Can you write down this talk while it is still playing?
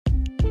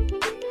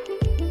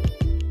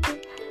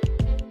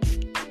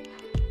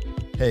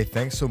Hey,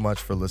 thanks so much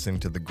for listening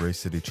to the Grace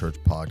City Church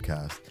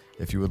podcast.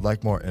 If you would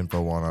like more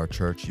info on our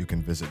church, you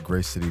can visit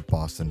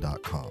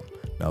gracecityboston.com.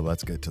 Now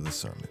let's get to the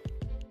sermon.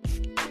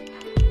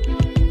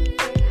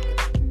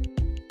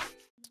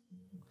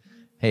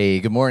 Hey,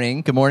 good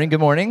morning. Good morning. Good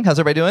morning. How's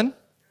everybody doing?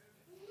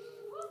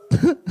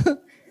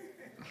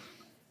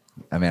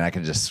 I mean,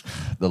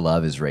 the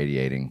love is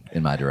radiating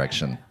in my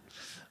direction.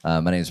 My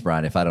name is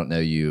Brian. If I don't know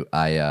you,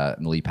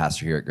 I'm the lead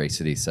pastor here at Grace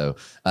City. So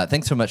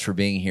thanks so much for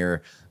being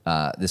here.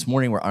 This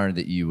morning, we're honored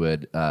that you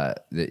would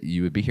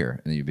be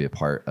here and that you'd be a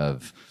part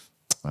of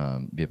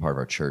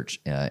our church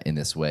in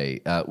this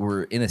way.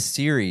 We're in a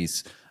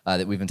series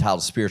that we've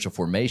entitled Spiritual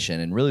Formation,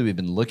 and really we've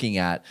been looking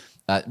at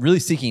really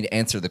seeking to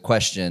answer the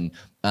question,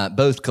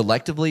 both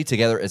collectively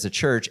together as a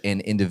church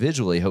and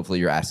individually. Hopefully,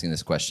 you're asking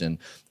this question: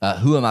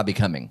 who am I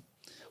becoming?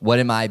 What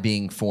am I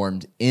being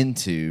formed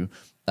into?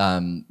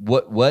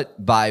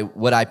 What by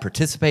what I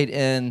participate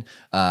in,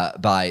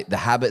 by the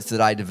habits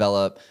that I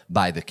develop,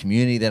 by the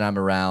community that I'm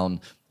around.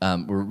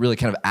 We're really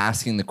kind of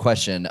asking the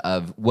question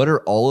of what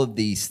are all of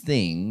these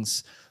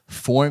things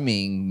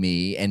forming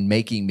me and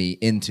making me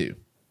into?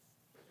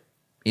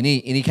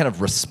 Any kind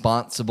of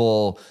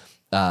responsible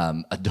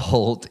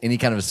adult, any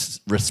kind of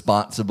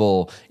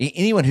responsible,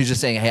 anyone who's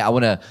just saying, hey, I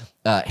want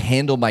to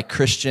handle my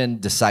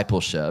Christian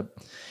discipleship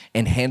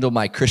and handle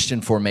my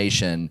Christian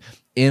formation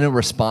in a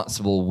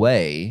responsible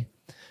way,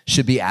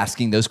 should be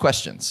asking those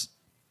questions.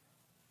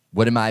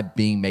 What am I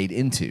being made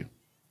into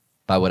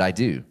by what I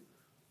do,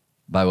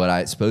 by what I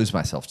expose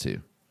myself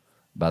to,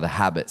 by the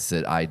habits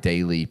that I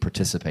daily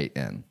participate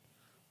in,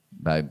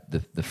 by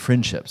the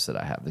friendships that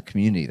I have, the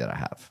community that I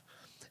have?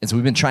 And so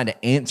we've been trying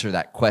to answer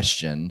that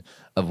question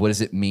of what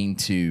does it mean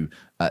to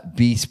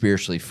be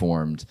spiritually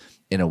formed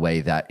in a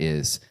way that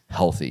is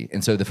healthy.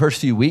 And so the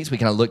first few weeks, we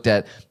kind of looked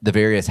at the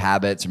various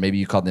habits, or maybe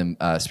you call them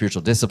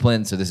spiritual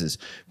disciplines. So this is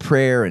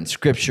prayer and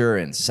scripture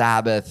and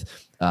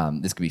Sabbath.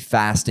 This could be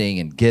fasting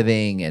and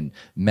giving and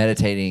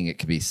meditating. It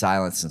could be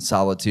silence and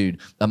solitude.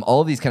 All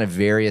of these kind of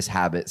various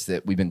habits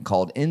that we've been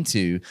called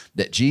into,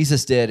 that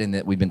Jesus did and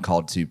that we've been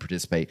called to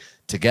participate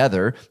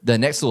together. The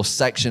next little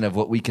section of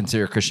what we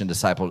consider Christian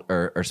disciple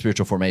or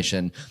spiritual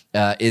formation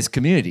is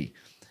community.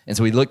 And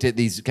so we looked at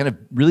these kind of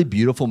really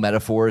beautiful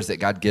metaphors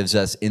that God gives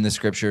us in the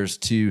scriptures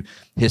to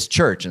his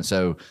church. And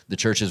so the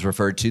church is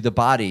referred to the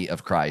body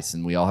of Christ,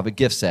 and we all have a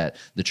gift set.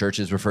 The church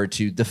is referred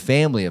to the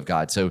family of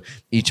God. So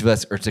each of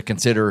us are to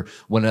consider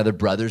one another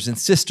brothers and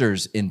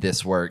sisters in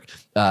this work.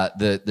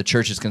 The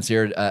church is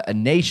considered a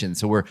nation.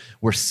 So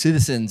we're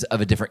citizens of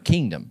a different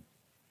kingdom.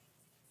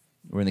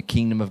 We're in the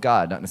kingdom of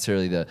God, not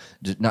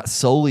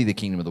solely the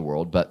kingdom of the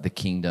world, but the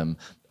kingdom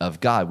of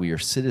God. We are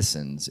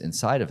citizens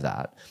inside of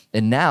that.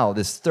 And now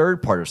this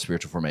third part of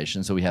spiritual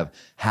formation, so we have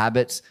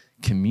habits,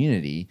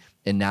 community,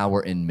 and now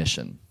we're in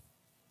mission.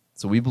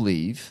 So we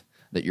believe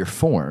that you're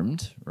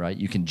formed, right?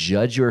 You can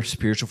judge your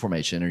spiritual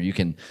formation, or you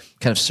can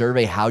kind of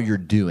survey how you're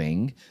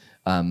doing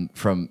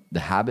from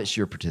the habits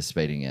you're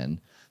participating in,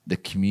 the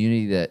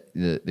community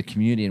the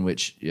community in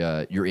which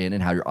you're in,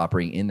 and how you're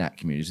operating in that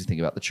community. As you think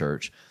about the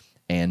church.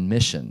 And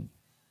mission.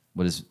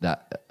 What does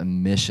that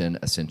mission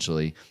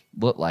essentially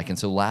look like? And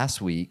so last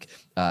week,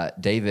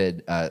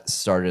 David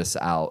started us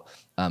out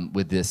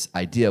with this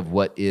idea of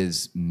what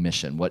is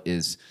mission? What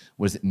does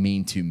it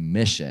mean to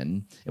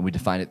mission? And we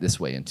define it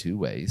this way in two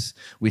ways.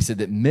 We said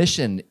that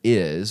mission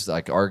is,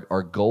 like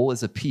our goal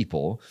as a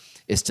people,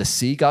 is to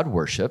see God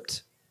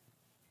worshiped.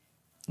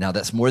 Now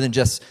that's more than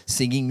just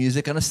singing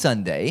music on a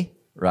Sunday,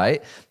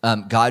 right?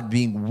 God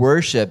being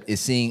worshiped is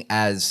seen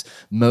as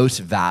most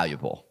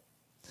valuable,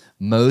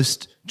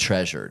 most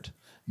treasured,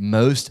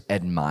 most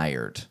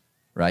admired,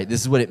 right?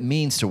 This is what it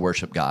means to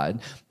worship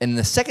God. And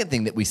the second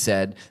thing that we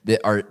said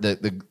that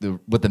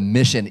what the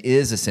mission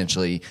is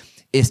essentially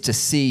is to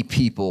see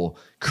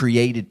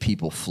created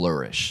people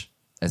flourish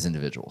as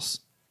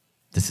individuals.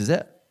 This is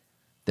it,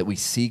 that we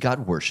see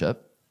God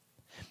worship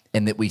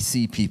and that we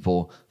see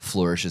people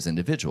flourish as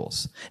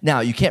individuals. Now,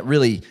 you can't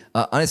really,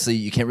 honestly,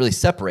 you can't really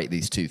separate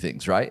these two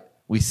things, right?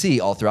 We see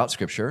all throughout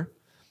Scripture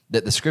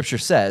that the scripture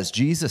says,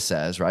 Jesus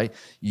says, right,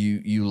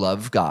 you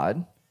love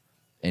God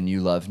and you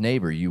love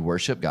neighbor. You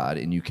worship God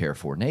and you care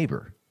for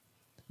neighbor.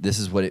 This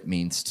is what it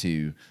means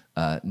to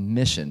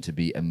mission, to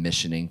be a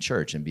missioning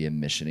church and be a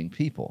missioning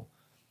people.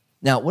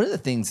 Now, one of the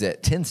things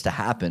that tends to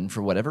happen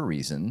for whatever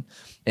reason,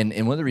 and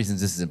one of the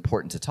reasons this is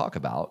important to talk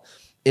about,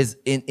 is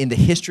in the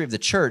history of the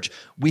church,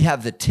 we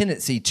have the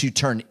tendency to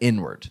turn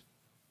inward,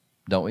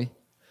 don't we?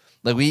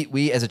 Like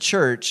we as a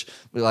church,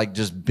 like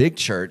just big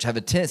church, have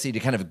a tendency to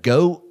kind of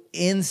go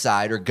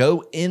inside or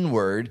go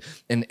inward,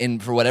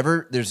 and for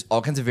whatever, there's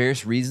all kinds of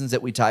various reasons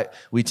that we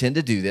tend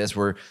to do this.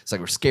 It's like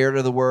we're scared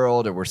of the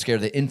world, or we're scared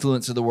of the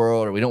influence of the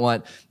world, or we don't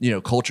want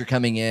culture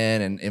coming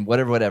in and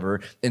whatever,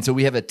 and so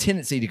we have a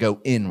tendency to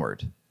go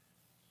inward.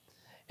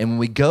 And when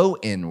we go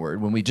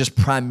inward, when we just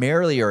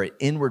primarily are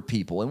inward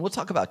people, and we'll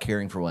talk about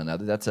caring for one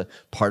another, that's a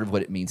part of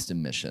what it means to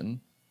mission.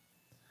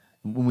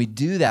 When we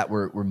do that,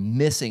 we're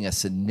missing a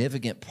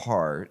significant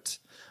part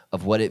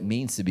of what it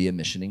means to be a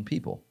missioning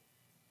people.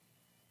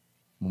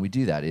 When we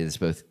do that, it is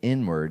both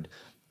inward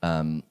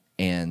and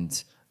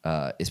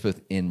it's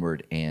both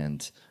inward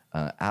and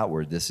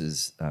outward. This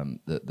is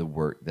the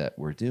work that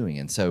we're doing.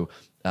 And so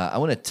I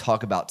want to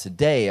talk about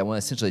today, I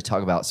want to essentially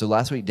talk about, so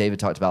last week David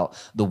talked about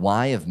the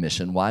why of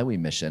mission, why we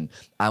mission.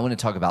 I want to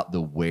talk about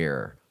the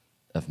where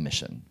of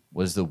mission.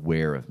 What is the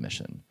where of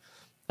mission?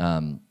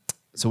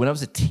 So when I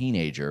was a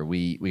teenager,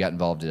 we got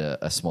involved in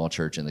a small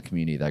church in the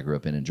community that I grew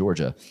up in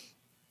Georgia.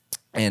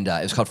 And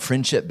it was called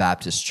Friendship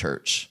Baptist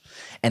Church.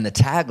 And the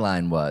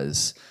tagline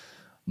was,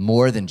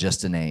 more than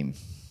just a name.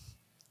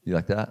 You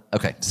like that?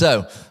 Okay,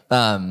 so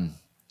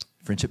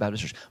Friendship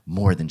Baptist Church,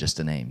 more than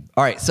just a name.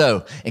 All right,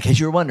 so in case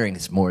you were wondering,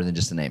 it's more than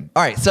just a name.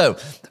 All right, so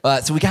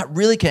we got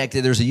really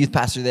connected. There was a youth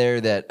pastor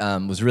there that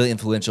was really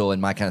influential in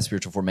my kind of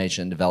spiritual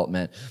formation,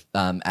 development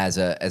as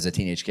a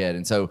teenage kid.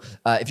 And so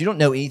if you don't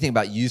know anything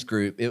about youth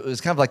group, it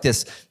was kind of like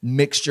this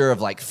mixture of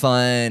like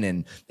fun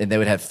and they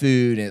would have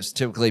food, and it was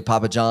typically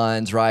Papa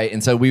John's, right?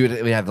 And so we'd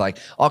have like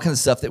all kinds of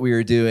stuff that we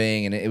were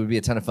doing, and it would be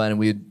a ton of fun, and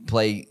we'd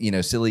play,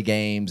 silly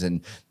games,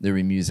 and there would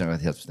be music and all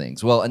types of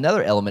things. Well,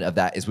 another element of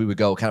that is we would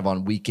go kind of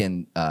on weekend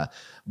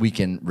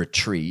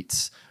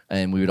retreats,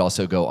 and we would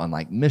also go on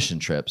like mission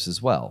trips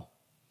as well.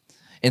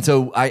 And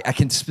so I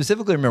can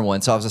specifically remember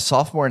one. So I was a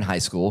sophomore in high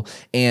school,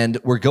 and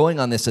we're going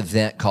on this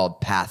event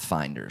called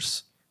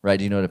Pathfinders, right?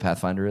 Do you know what a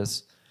Pathfinder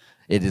is?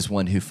 It is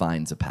one who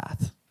finds a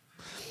path.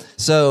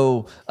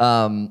 So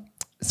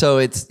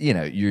it's,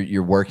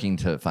 you're working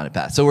to find a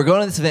path. So we're going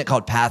to this event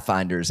called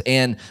Pathfinders,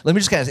 and let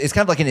me just it's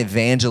kind of like an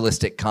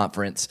evangelistic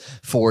conference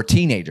for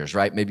teenagers,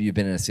 right? Maybe you've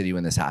been in a city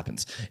when this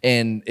happens,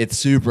 and it's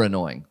super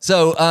annoying.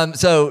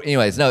 So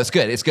anyways, no, it's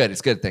good. It's good.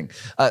 It's a good thing.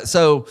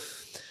 So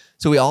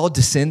we all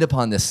descend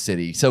upon this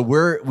city. So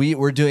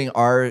we're doing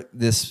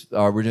this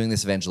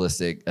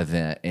evangelistic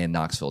event in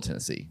Knoxville,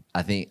 Tennessee.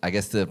 I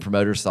guess the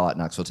promoters thought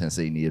Knoxville,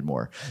 Tennessee needed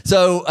more.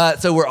 So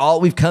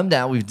we've come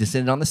down, we've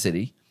descended on the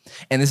city.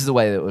 And this is the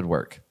way that it would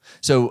work.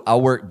 So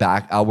I'll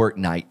work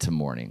night to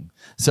morning.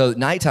 So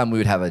nighttime, we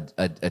would have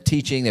a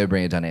teaching. They would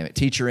bring a dynamic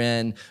teacher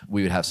in.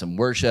 We would have some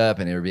worship,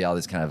 and there would be all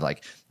this kind of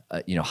like,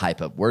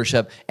 hype up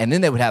worship. And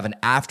then they would have an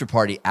after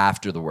party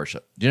after the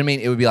worship. Do you know what I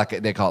mean? It would be like,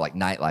 they call it like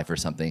nightlife or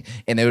something.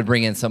 And they would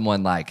bring in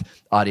someone like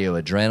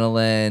Audio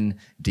Adrenaline,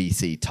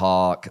 DC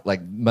Talk.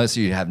 Like most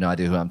of you have no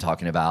idea who I'm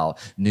talking about.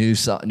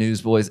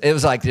 Newsboys. It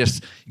was like,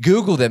 just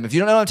Google them. If you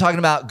don't know what I'm talking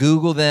about,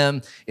 Google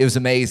them. It was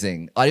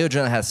amazing. Audio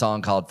Adrenaline had a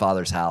song called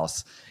Father's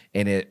House,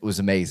 and it was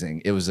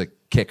amazing. It was a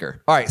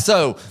kicker. All right,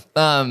 so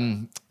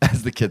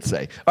as the kids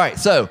say. All right,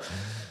 so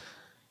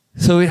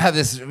we'd have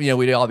this,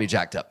 we'd all be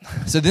jacked up.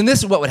 So then this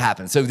is what would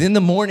happen. So then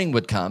the morning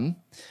would come.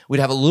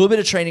 We'd have a little bit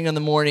of training in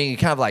the morning,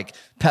 kind of like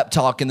pep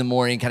talk in the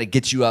morning, kind of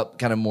get you up,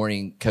 kind of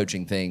morning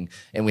coaching thing.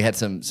 And we had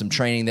some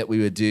training that we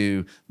would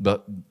do,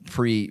 but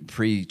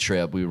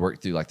pre-trip, we would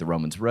work through like the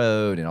Romans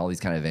Road and all these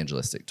kind of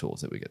evangelistic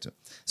tools that we get to.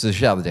 So this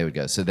is how the day would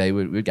go. So we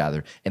would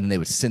gather, and then they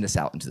would send us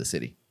out into the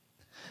city.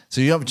 So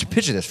you have to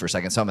picture this for a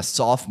second. So I'm a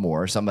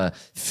sophomore. So I'm a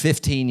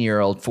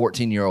 15-year-old,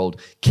 14-year-old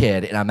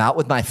kid, and I'm out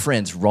with my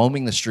friends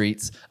roaming the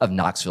streets of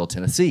Knoxville,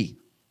 Tennessee.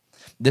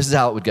 This is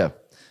how it would go.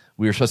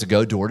 We were supposed to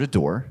go door to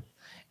door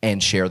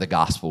and share the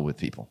gospel with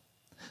people.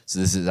 So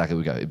this is exactly what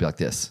we go. It'd be like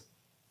this.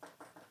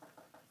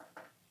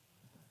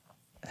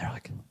 And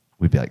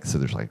we'd be like, so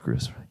there's like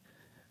groups.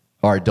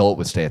 Our adult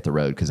would stay at the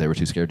road because they were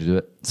too scared to do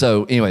it.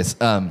 So anyways,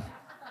 so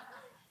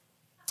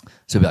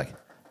it'd be like,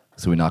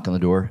 so we knock on the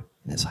door,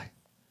 and it's like,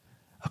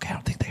 okay, I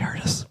don't think they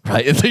heard us,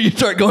 right? And so you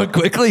start going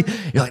quickly.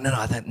 You're like, no,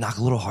 I think knock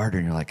a little harder.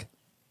 And you're like,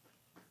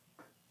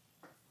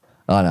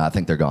 oh, no, I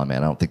think they're gone,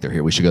 man. I don't think they're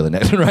here. We should go to the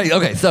next one, right?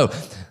 Okay, so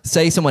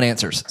say someone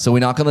answers. So we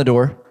knock on the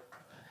door.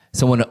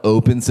 Someone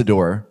opens the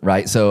door,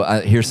 right? So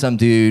here's some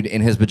dude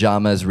in his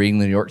pajamas reading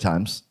the New York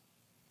Times,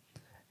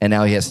 and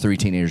now he has 3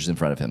 teenagers in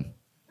front of him,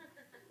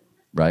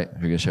 right? Who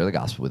are going to share the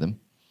gospel with him.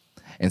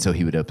 And so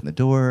he would open the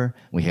door.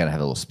 We had to have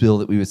a little spiel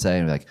that we would say,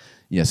 and we'd be like,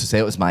 so say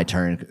it was my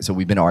turn. So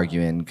we've been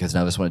arguing because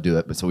none of us want to do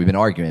it. But so we've been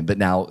arguing. But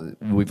now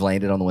we've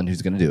landed on the one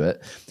who's going to do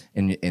it.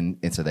 And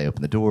so they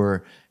open the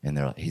door,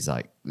 and he's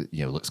like,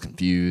 looks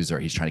confused, or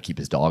he's trying to keep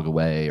his dog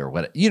away, or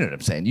what? You know what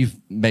I'm saying?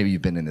 Maybe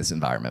you've been in this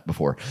environment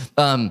before.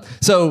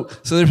 So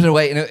there's been a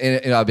way,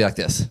 and I'll be like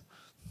this.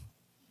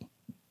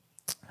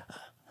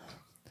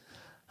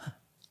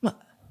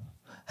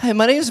 Hey,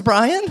 my name is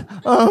Brian,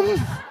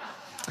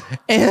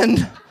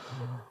 and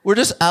we're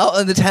just out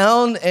in the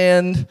town,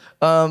 and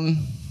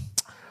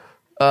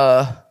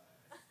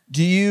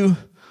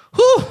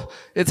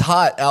it's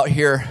hot out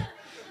here.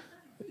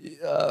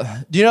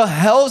 Do you know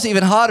hell's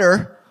even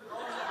hotter?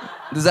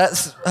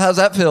 How's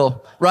that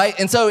feel? Right?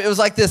 And so it was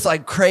like this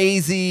like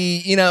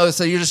crazy,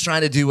 so you're just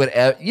trying to do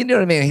whatever, you know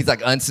what I mean? He's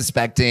like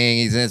unsuspecting,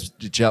 he's in his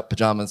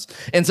pajamas.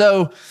 And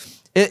so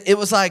it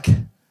was like,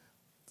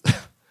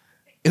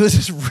 it was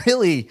this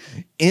really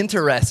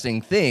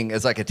interesting thing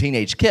as like a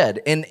teenage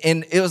kid. And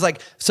it was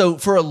like, so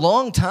for a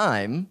long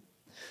time,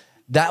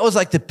 that was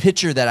like the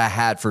picture that I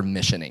had for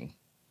missioning.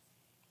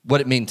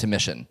 What it meant to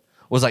mission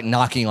was like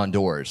knocking on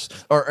doors.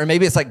 Or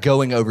maybe it's like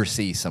going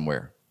overseas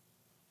somewhere.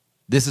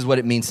 This is what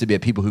it means to be a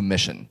people who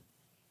mission.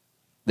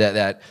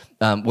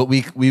 What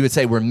we would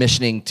say we're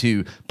missioning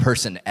to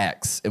person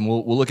X, and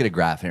we'll look at a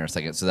graph here in a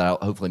second, so that'll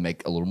hopefully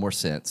make a little more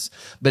sense.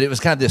 But it was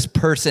kind of this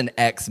person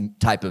X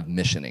type of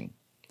missioning,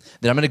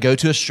 that I'm going to go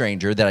to a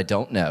stranger that I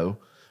don't know,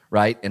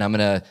 right? And I'm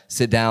going to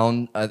sit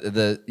down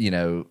the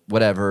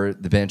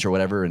bench or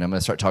whatever, and I'm going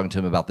to start talking to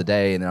them about the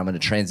day, and then I'm going to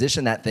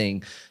transition that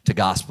thing to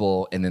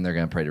gospel, and then they're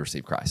going to pray to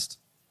receive Christ.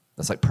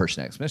 That's like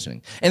person X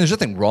missioning, and there's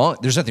nothing wrong.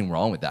 There's nothing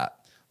wrong with that.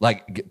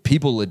 Like,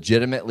 people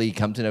legitimately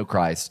come to know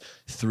Christ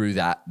through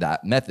that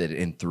method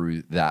and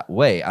through that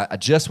way. I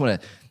just want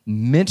to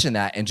mention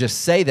that and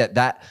just say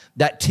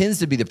that tends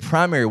to be the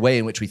primary way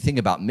in which we think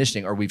about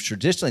missioning, or we've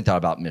traditionally thought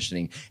about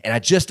missioning, and I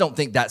just don't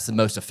think that's the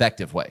most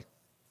effective way.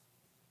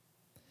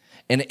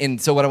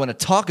 And so what I want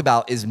to talk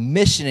about is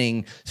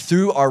missioning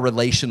through our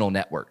relational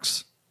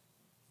networks.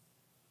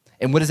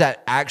 And what does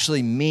that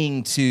actually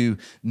mean to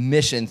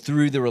mission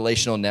through the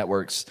relational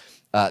networks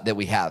that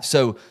we have?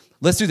 So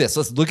let's do this.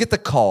 Let's look at the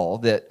call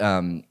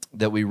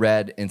that we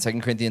read in 2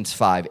 Corinthians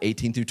 5,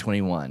 18 through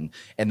 21,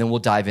 and then we'll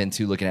dive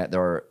into looking at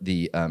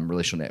the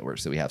relational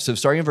networks that we have. So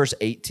starting in verse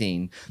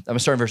 18, I'm going to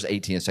start in verse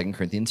 18 of 2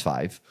 Corinthians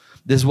 5.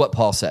 This is what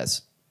Paul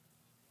says.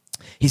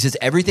 He says,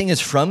 everything is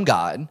from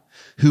God,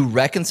 who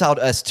reconciled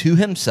us to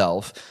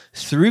himself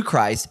through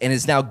Christ and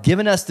has now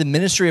given us the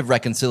ministry of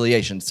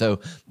reconciliation. So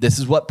this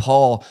is what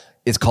Paul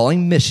is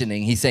calling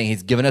missioning. He's saying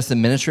he's given us the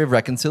ministry of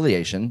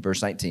reconciliation,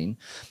 verse 19.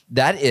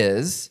 That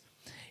is,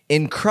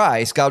 in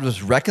Christ, God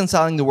was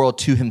reconciling the world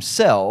to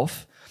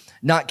himself,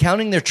 not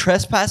counting their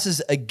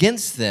trespasses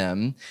against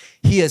them.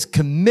 He has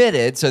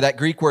committed, so that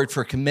Greek word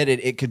for committed,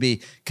 it could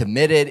be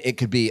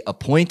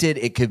appointed,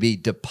 it could be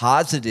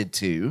deposited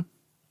to.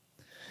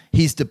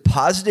 He's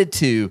deposited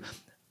to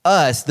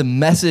us the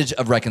message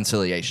of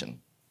reconciliation.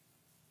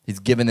 He's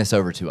given this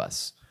over to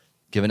us,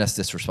 given us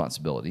this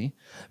responsibility.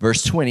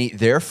 Verse 20,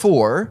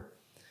 therefore,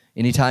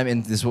 anytime,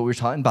 and this is what we were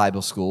taught in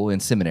Bible school, in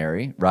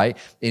seminary, right?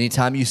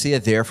 Anytime you see a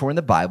therefore in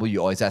the Bible, you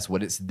always ask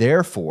what it's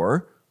there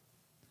for.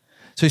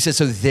 So he says,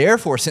 so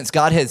therefore, since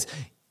God has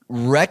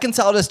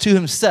reconciled us to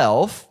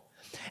himself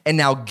and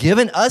now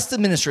given us the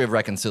ministry of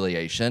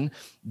reconciliation,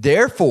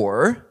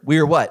 therefore, we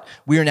are what?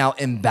 We are now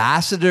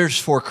ambassadors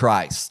for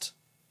Christ.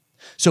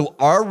 So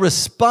our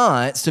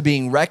response to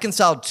being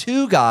reconciled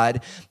to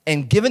God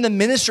and given the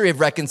ministry of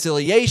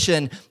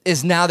reconciliation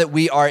is now that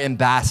we are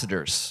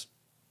ambassadors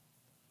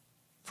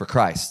for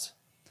Christ.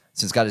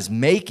 Since God is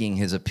making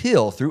his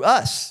appeal through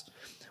us,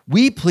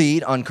 we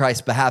plead on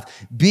Christ's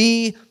behalf,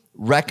 be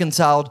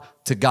reconciled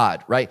to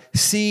God, right?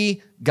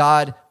 See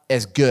God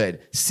as good.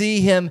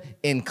 See him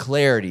in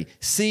clarity.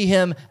 See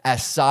him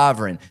as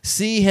sovereign.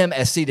 See him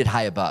as seated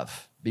high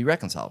above. Be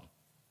reconciled.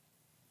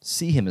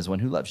 See him as one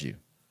who loves you.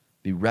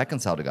 Be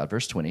reconciled to God.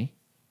 Verse 20.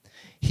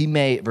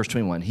 Verse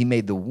 21, he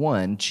made the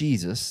one,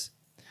 Jesus,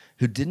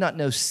 who did not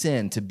know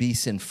sin to be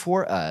sin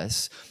for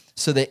us,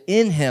 so that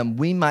in him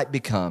we might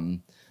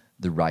become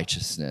the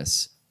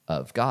righteousness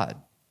of God.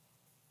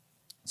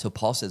 So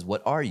Paul says,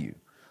 what are you?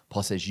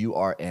 Paul says, you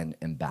are an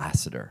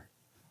ambassador.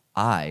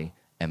 I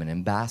am an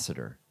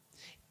ambassador.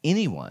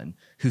 Anyone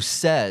who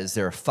says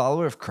they're a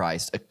follower of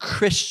Christ, a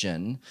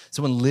Christian,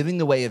 someone living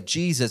the way of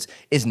Jesus,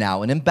 is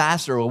now an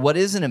ambassador. Well, what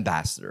is an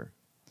ambassador?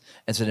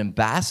 And so an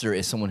ambassador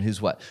is someone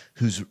who's what?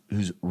 Who's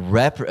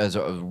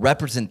a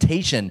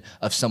representation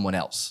of someone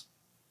else,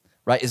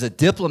 right? Is a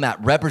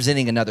diplomat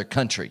representing another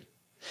country.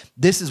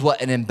 This is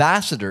what an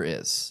ambassador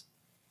is.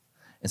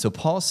 And so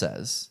Paul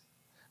says,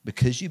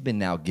 because you've been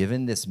now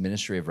given this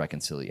ministry of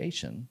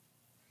reconciliation,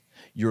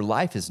 your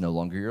life is no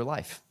longer your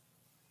life.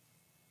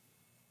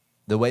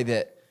 The way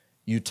that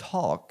you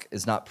talk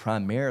is not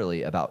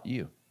primarily about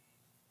you.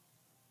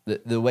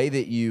 The way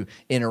that you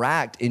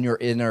interact in your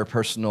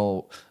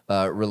interpersonal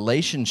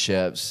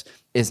relationships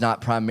is not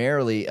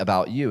primarily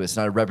about you. It's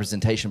not a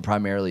representation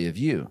primarily of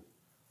you.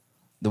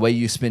 The way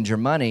you spend your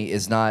money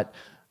is not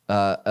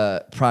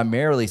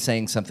primarily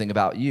saying something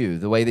about you.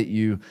 The way that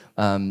you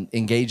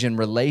engage in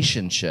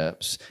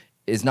relationships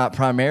is not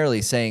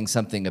primarily saying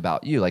something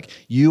about you. Like,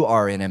 you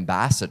are an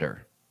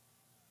ambassador.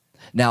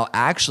 Now,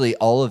 actually,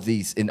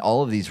 in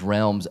all of these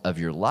realms of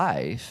your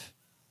life,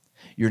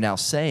 you're now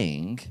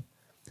saying,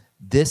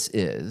 this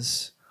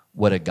is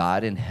what a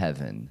God in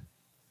heaven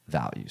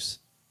values.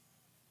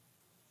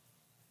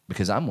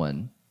 Because I'm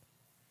one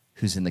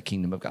who's in the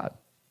kingdom of God.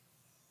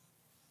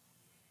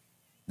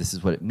 This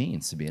is what it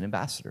means to be an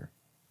ambassador.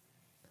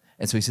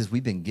 And so he says,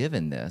 we've been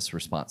given this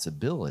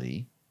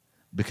responsibility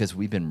because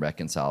we've been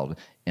reconciled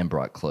and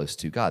brought close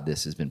to God.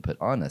 This has been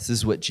put on us. This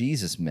is what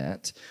Jesus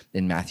meant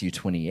in Matthew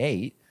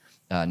 28,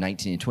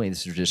 19 and 20. This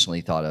is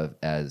traditionally thought of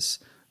as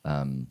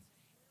a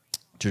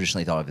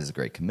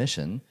Great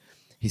Commission.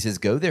 He says,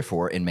 go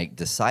therefore and make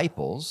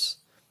disciples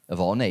of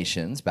all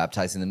nations,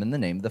 baptizing them in the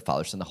name of the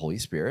Father, Son, and the Holy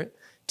Spirit,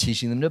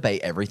 teaching them to obey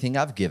everything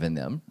I've given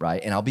them,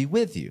 right? And I'll be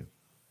with you.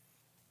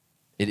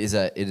 It is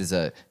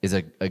a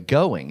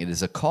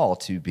call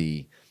to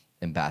be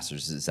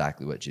ambassadors. Is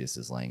exactly what Jesus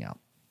is laying out.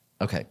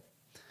 Okay,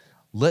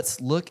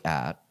 let's look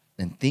at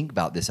and think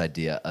about this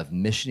idea of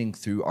missioning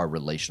through our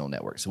relational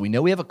network. So we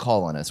know we have a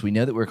call on us. We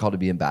know that we're called to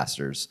be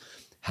ambassadors.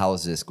 how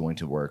is this going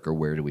to work, or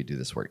where do we do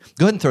this work?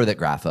 Go ahead and throw that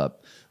graph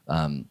up.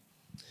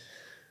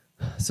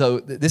 So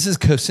this is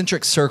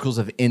concentric circles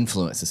of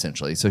influence,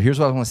 essentially. So here's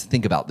what I want us to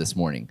think about this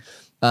morning.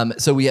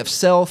 So we have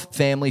self,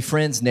 family,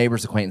 friends,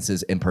 neighbors,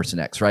 acquaintances, and person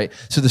X, right?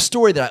 So the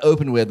story that I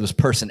opened with was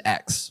person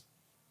X.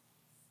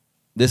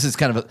 This is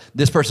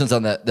this person's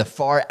on the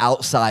far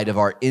outside of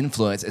our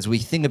influence. As we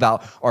think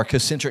about our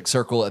concentric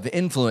circle of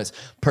influence,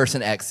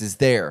 person X is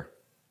there.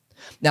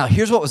 Now,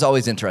 here's what was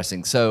always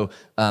interesting. So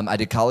I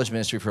did college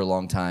ministry for a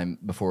long time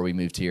before we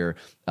moved here.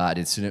 I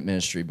did student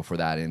ministry before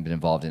that and been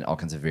involved in all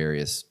kinds of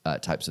various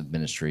types of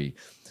ministry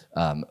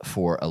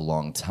for a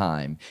long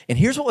time. And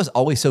here's what was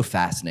always so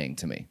fascinating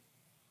to me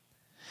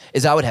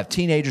is I would have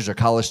teenagers or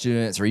college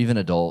students or even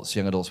adults,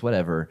 young adults,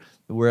 whatever,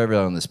 wherever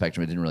on the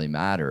spectrum, it didn't really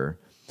matter,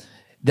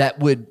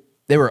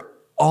 they were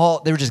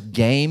just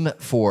game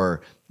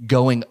for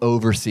going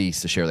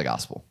overseas to share the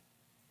gospel.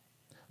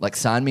 Like,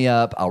 sign me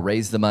up, I'll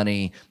raise the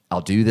money,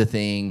 I'll do the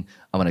thing,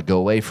 I'm gonna go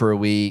away for a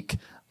week,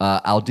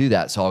 I'll do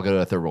that. So I'll go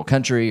to a third world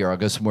country, or I'll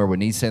go somewhere where it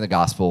needs to say the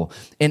gospel.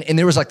 And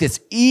there was like this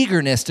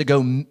eagerness to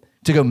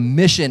go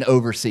mission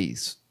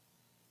overseas.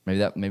 Maybe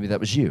that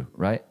was you,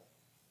 right?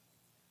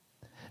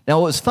 Now,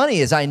 what was funny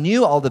is I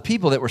knew all the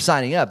people that were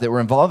signing up, that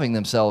were involving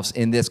themselves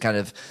in this kind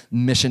of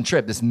mission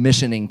trip, this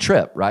missioning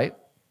trip, right?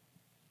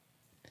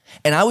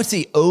 And I would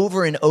see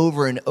over and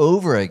over and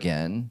over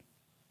again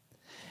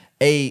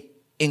a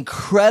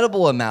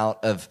incredible amount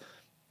of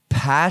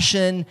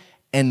passion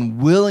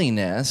and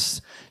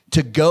willingness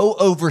to go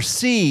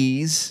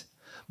overseas,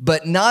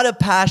 but not a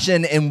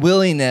passion and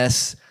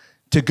willingness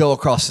to go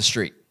across the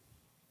street,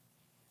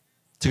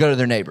 to go to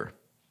their neighbor.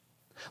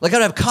 Like,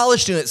 I'd have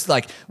college students,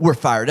 like, we're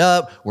fired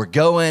up, we're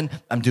going,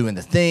 I'm doing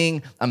the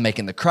thing, I'm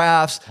making the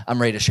crafts, I'm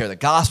ready to share the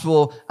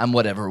gospel, I'm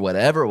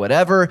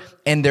whatever.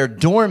 And their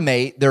dorm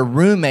mate, their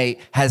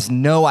roommate, has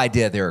no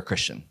idea they're a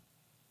Christian.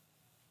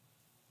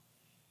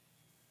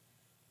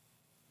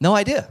 No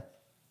idea.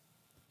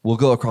 We'll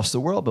go across the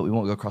world, but we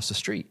won't go across the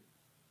street.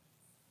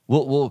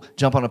 We'll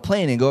jump on a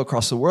plane and go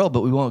across the world,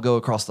 but we won't go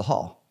across the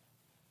hall.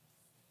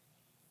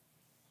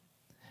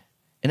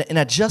 And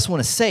I just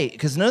want to say,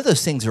 because none of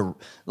those things are,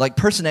 like,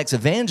 person X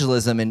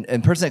evangelism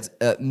and person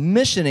X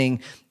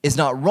missioning is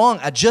not wrong.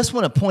 I just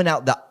want to point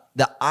out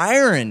the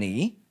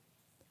irony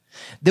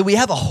that we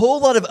have a whole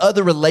lot of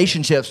other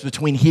relationships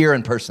between here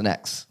and person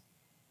X.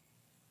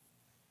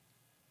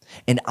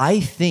 And I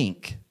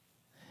think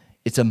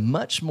it's a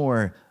much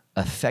more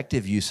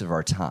effective use of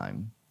our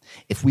time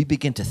if we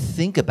begin to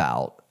think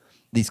about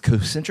these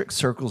concentric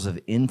circles of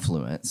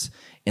influence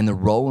and the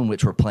role in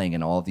which we're playing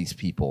in all of these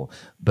people,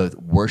 both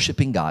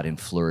worshiping God and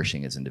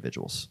flourishing as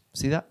individuals.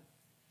 See that?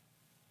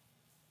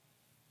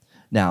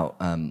 Now,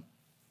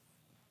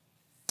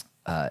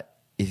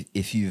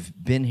 if you've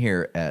been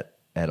here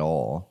at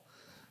all,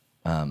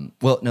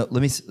 let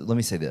me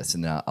say this,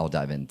 and then I'll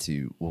dive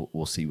into.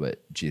 We'll see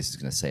what Jesus is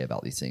going to say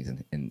about these things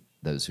and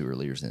those who are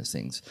leaders in these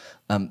things.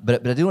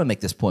 But I do want to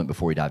make this point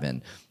before we dive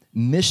in.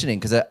 Missioning,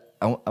 because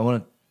I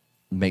want to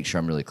make sure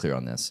I'm really clear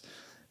on this.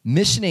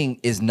 Missioning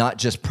is not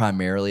just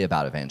primarily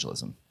about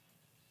evangelism.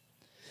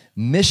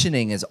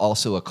 Missioning is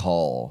also a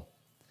call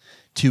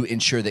to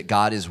ensure that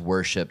God is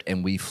worshiped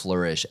and we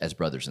flourish as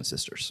brothers and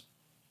sisters.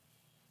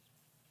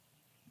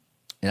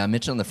 And I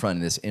mentioned on the front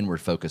of this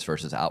inward focus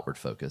versus outward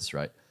focus,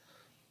 right?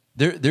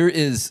 There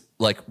is,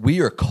 like,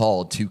 we are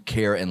called to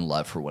care and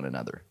love for one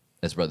another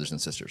as brothers and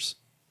sisters.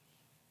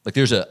 Like,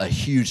 there's a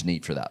huge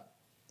need for that.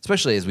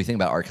 Especially as we think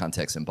about our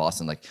context in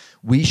Boston, like,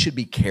 we should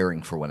be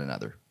caring for one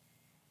another.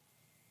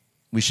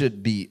 We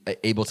should be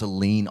able to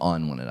lean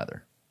on one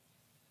another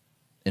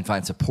and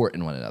find support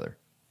in one another.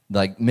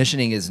 Like,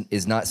 missioning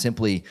is not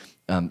simply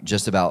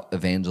just about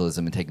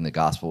evangelism and taking the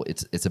gospel.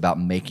 It's about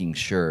making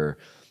sure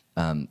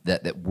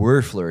that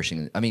we're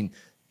flourishing. I mean,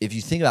 if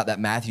you think about that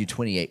Matthew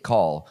 28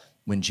 call,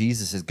 when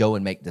Jesus says, go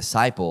and make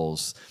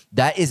disciples,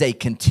 that is a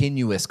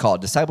continuous call.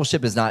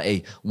 Discipleship is not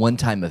a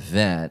one-time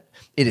event.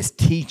 It is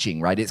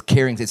teaching, right? It's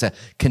caring. It's a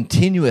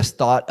continuous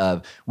thought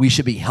of we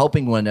should be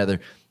helping one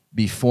another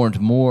be formed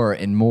more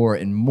and more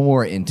and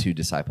more into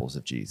disciples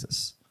of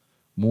Jesus.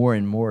 More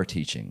and more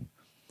teaching.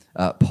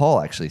 Paul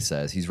actually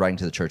says, he's writing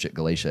to the church at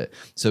Galatia.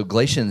 So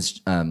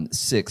Galatians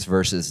 6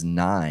 verses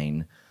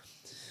 9,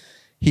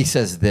 he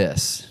says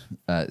this,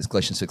 it's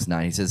Galatians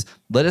 6:9. He says,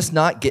 let us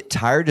not get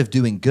tired of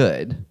doing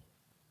good,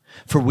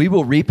 for we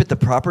will reap at the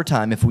proper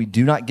time if we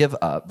do not give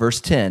up.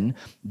 Verse 10,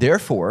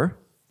 therefore,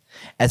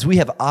 as we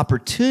have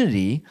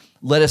opportunity,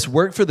 let us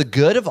work for the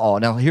good of all.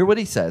 Now, hear what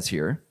he says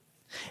here,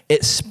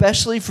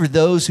 especially for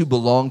those who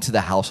belong to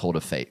the household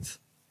of faith.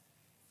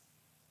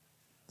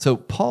 So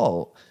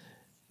Paul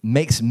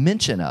makes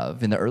mention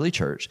of, in the early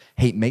church,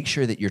 hey, make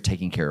sure that you're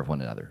taking care of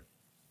one another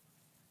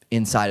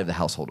inside of the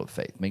household of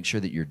faith. Make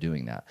sure that you're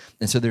doing that.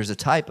 And so there's a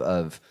type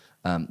of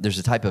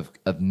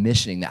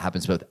missioning that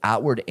happens both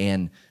outward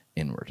and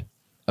inward.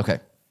 Okay,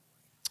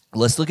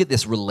 let's look at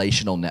this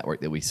relational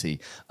network that we see.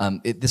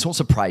 This won't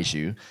surprise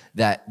you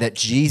that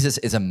Jesus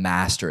is a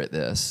master at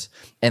this,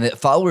 and that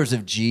followers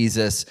of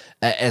Jesus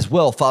as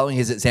well, following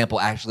his example,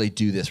 actually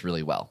do this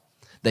really well.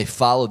 They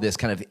follow this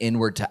kind of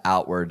inward to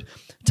outward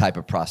type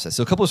of process.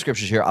 So a couple of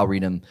scriptures here, I'll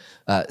read them.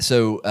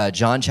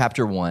 John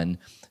chapter 1,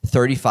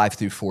 35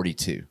 through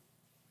 42.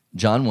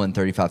 John 1,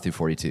 35 through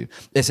 42.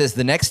 It says,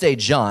 the next day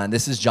John,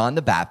 this is John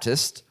the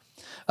Baptist,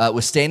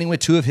 was standing with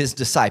two of his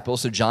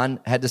disciples. So John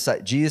had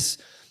Jesus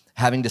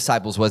having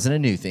disciples wasn't a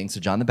new thing. So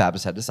John the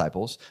Baptist had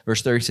disciples.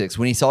 Verse 36,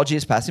 when he saw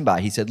Jesus passing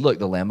by, he said, look,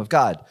 the Lamb of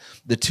God.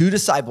 The two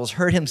disciples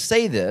heard him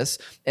say this,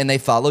 and they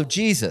followed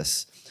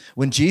Jesus.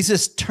 When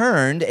Jesus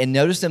turned and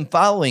noticed them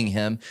following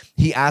him,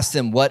 he asked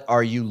them, what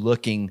are you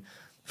looking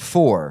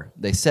for?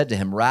 They said to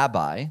him,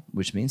 Rabbi,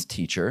 which means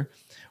teacher,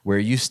 where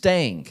are you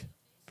staying?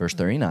 Verse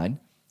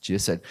 39,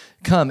 Jesus said,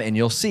 come and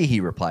you'll see,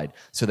 he replied.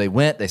 So they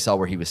went, they saw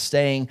where he was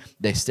staying.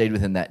 They stayed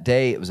with him that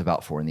day. It was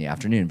about 4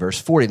 p.m. Verse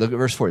 40, look at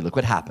verse 40. Look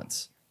what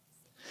happens.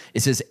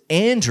 It says,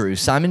 Andrew,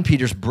 Simon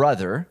Peter's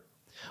brother,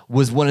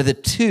 was one of the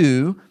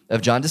two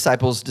of John's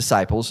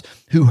disciples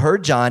who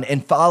heard John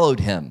and followed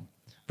him.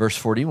 Verse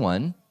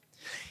 41,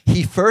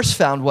 he first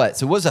found what?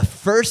 So what was the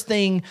first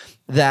thing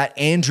that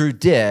Andrew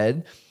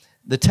did?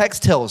 The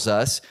text tells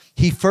us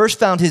he first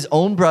found his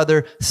own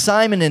brother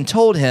Simon and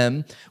told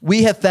him,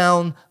 we have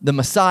found the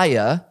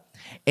Messiah,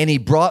 and he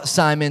brought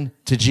Simon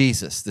to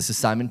Jesus. This is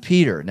Simon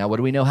Peter. Now, what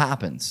do we know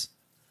happens?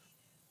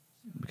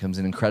 He becomes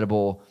an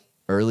incredible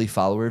early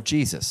follower of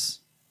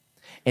Jesus.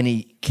 And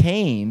he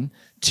came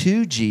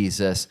to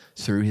Jesus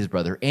through his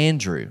brother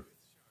Andrew.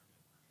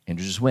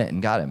 Andrew just went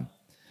and got him.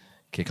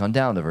 Kick on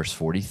down to verse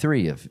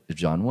 43 of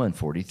John 1,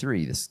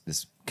 43,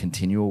 this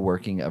continual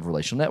working of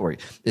relational network.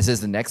 It says,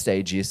 the next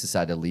day, Jesus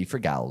decided to leave for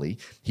Galilee.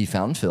 He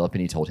found Philip,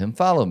 and he told him,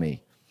 follow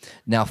me.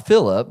 Now,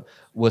 Philip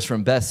was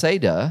from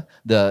Bethsaida,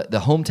 the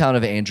hometown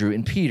of Andrew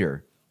and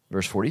Peter.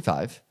 Verse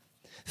 45,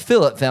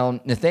 Philip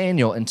found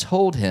Nathanael and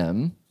told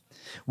him,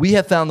 we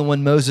have found the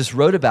one Moses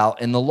wrote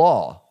about in the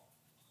law,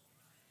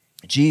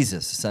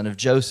 Jesus, the son of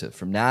Joseph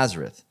from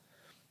Nazareth.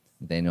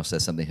 Nathanael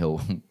says something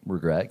he'll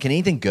regret. Can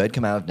anything good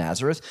come out of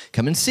Nazareth?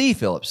 Come and see,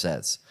 Philip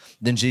says.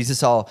 Then Jesus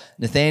saw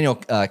Nathanael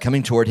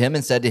coming toward him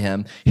and said to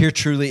him, here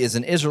truly is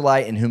an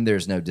Israelite in whom there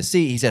is no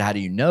deceit. He said, how do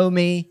you know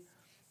me?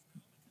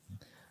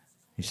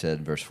 He said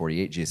in verse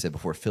 48, Jesus said,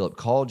 before Philip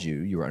called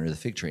you, you were under the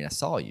fig tree, and I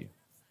saw you.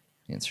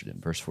 He answered him.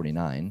 Verse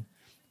 49,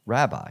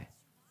 Rabbi.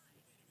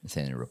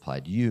 Nathanael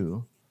replied,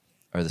 you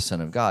are the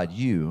Son of God.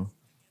 You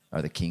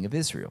are the King of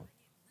Israel.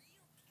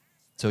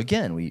 So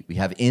again, we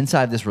have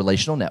inside this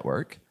relational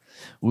network,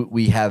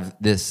 we have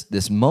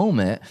this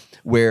moment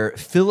where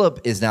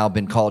Philip is now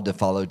been called to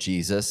follow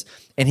Jesus,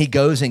 and he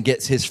goes and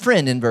gets his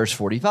friend in verse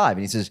 45,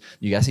 and he says,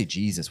 you guys see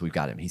Jesus, we've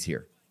got him, he's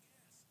here.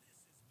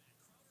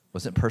 It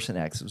wasn't person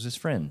X, it was his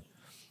friend.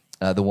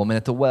 The woman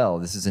at the well,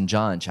 this is in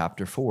John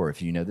chapter 4,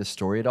 if you know this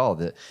story at all,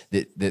 that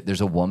there's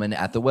a woman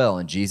at the well,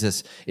 and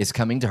Jesus is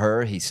coming to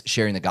her, he's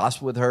sharing the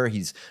gospel with her,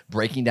 he's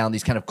breaking down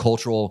these kind of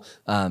cultural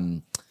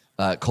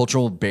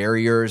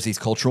barriers, these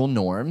cultural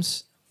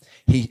norms.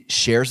 He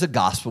shares the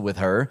gospel with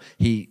her.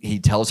 He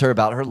tells her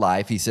about her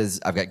life. He says,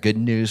 I've got good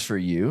news for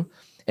you.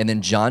 And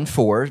then John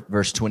 4,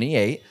 verse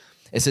 28,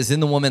 it says, then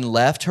the woman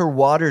left her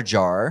water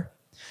jar.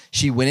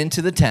 She went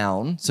into the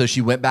town. So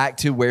she went back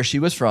to where she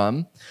was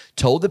from,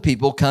 told the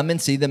people, come and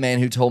see the man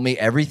who told me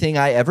everything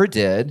I ever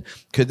did.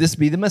 Could this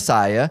be the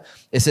Messiah?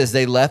 It says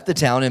they left the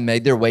town and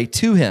made their way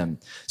to him.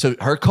 So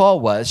her call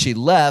was, she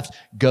left,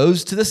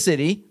 goes to the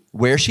city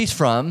where she's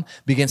from,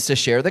 begins to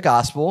share the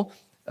gospel.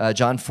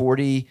 John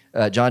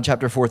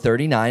chapter 4,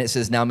 39, it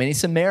says, now many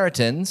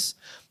Samaritans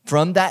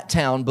from that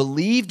town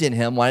believed in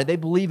him. Why did they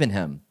believe in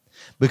him?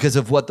 Because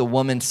of what the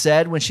woman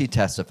said when she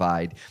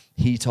testified.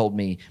 He told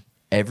me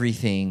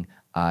everything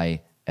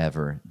I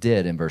ever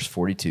did. In verse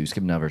 42,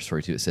 skipping down verse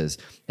 42, it says,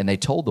 and they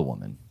told the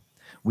woman,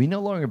 we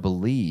no longer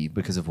believe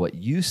because of what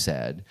you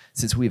said,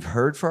 since we've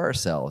heard for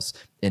ourselves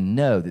and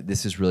know that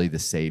this is really the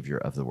Savior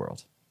of the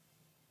world.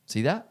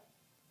 See that?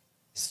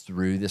 It's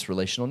through this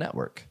relational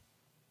network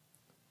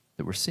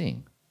that we're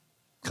seeing.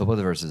 A couple of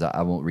the verses,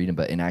 I won't read them,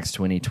 but in Acts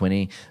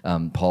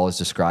 20:20, Paul is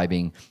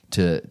describing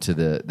to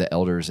the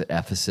elders at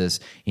Ephesus.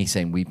 He's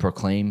saying, we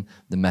proclaim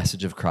the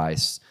message of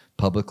Christ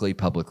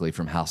publicly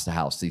from house to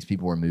house. These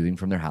people were moving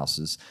from their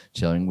houses,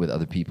 chilling with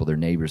other people, their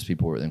neighbors,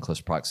 people who were in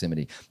close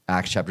proximity.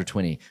 Acts chapter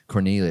 20,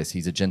 Cornelius,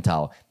 he's a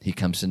Gentile. He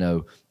comes to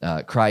know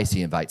Christ.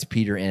 He invites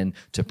Peter in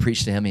to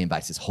preach to him. He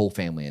invites his whole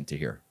family in to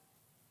hear.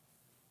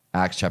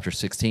 Acts chapter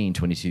 16,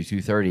 22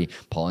 through 30,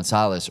 Paul and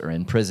Silas are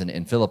in prison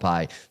in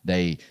Philippi.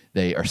 They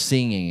are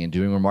singing and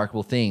doing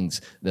remarkable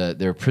things.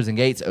 Their prison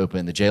gates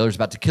open. The jailer's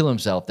about to kill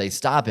himself. They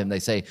stop him. They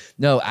say,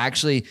 no,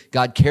 actually,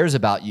 God cares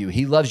about you.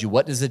 He loves you.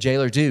 What does the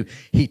jailer do?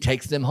 He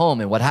takes them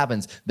home. And what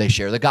happens? They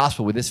share the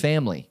gospel with his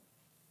family.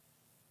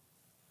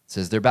 It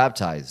says they're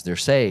baptized. They're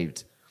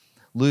saved.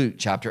 Luke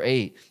chapter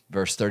 8,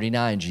 verse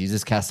 39,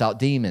 Jesus casts out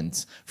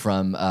demons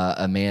from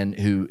a man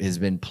who has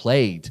been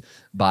plagued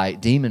by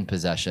demon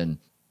possession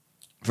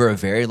for a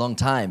very long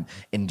time.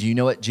 And do you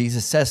know what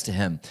Jesus says to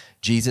him?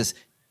 Jesus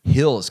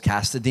heals,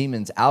 casts the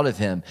demons out of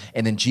him.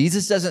 And then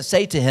Jesus doesn't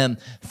say to him,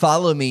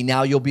 follow me,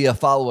 now you'll be a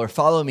follower.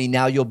 Follow me,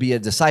 now you'll be a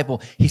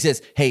disciple. He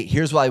says, hey,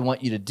 here's what I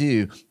want you to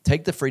do.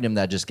 Take the freedom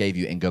that I just gave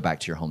you and go back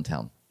to your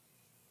hometown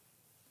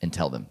and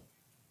tell them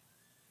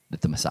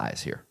that the Messiah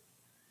is here,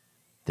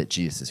 that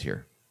Jesus is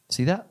here.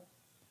 See that?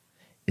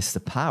 It's the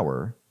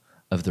power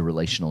of the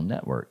relational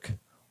network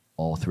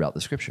all throughout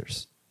the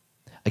scriptures.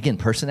 Again,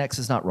 person X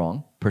is not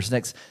wrong. Person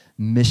X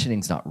missioning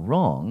is not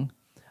wrong.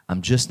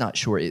 I'm just not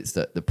sure it's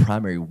the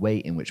primary way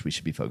in which we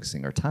should be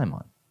focusing our time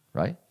on,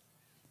 right?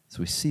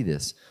 So we see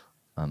this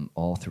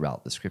all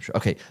throughout the scripture.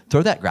 Okay,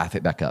 throw that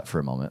graphic back up for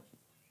a moment.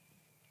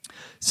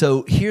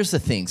 So here's the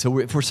thing. So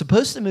if we're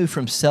supposed to move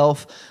from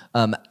self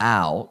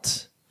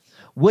out,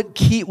 what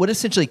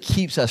essentially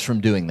keeps us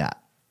from doing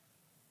that?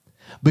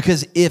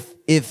 Because if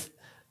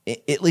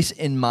at least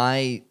in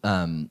my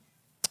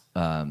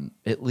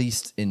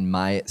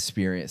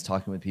experience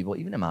talking with people,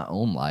 even in my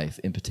own life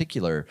in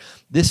particular,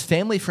 this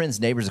family, friends,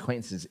 neighbors,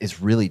 acquaintances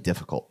is really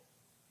difficult.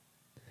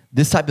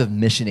 This type of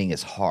missioning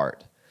is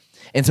hard.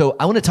 And so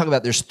I want to talk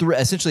about there's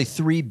essentially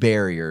three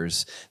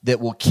barriers that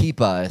will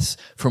keep us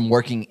from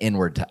working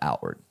inward to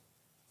outward,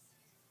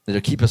 that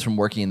will keep us from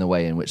working in the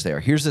way in which they are.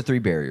 Here's the three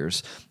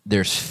barriers.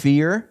 There's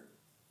fear,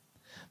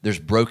 there's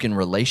broken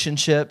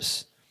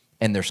relationships,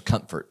 and there's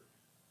comfort.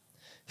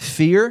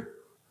 Fear,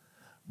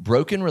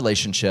 broken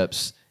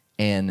relationships,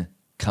 and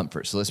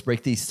comfort. So let's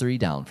break these three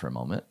down for a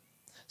moment.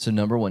 So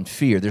number one,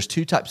 fear. There's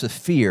two types of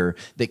fear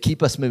that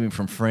keep us moving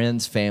from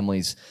friends,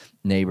 families,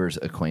 neighbors,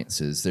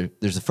 acquaintances.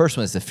 There's the first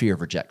one is the fear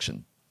of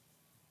rejection.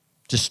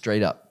 Just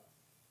straight up.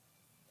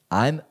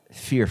 I'm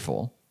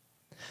fearful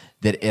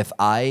that if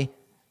I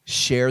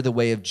share the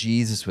way of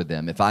Jesus with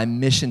them, if I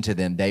mission to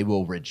them, they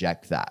will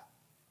reject that.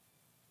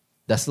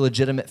 That's a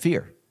legitimate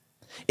fear.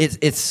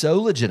 It's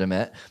so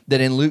legitimate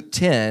that in Luke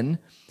 10,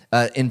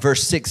 in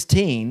verse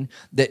 16,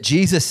 that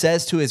Jesus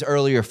says to his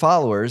earlier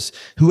followers,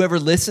 whoever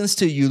listens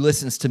to you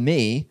listens to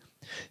me,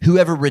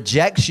 whoever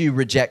rejects you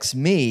rejects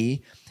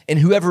me, and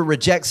whoever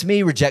rejects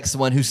me rejects the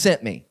one who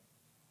sent me.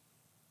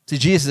 See,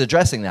 Jesus is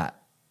addressing that.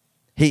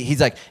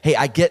 He's like, hey,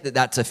 I get that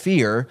that's a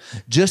fear.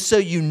 Just so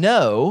you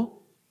know,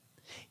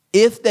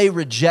 if they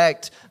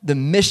reject the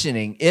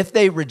missioning, if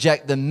they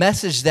reject the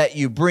message that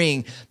you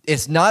bring,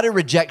 it's not a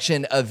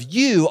rejection of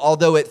you,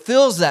 although it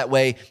feels that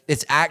way.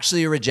 It's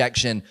actually a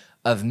rejection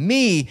of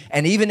me,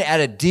 and even at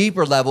a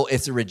deeper level,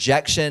 it's a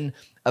rejection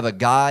of a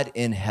God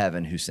in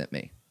heaven who sent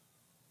me.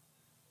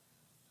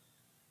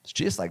 It's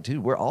just like,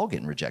 dude, we're all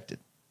getting rejected.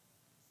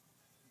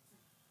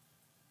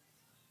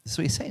 That's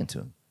what he's saying to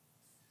him.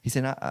 He's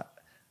saying,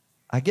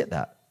 I get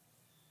that.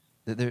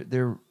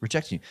 They're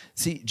rejecting you.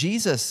 See,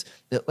 Jesus,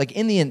 like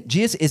in the end,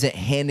 Jesus isn't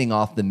handing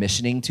off the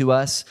missioning to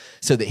us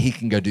so that he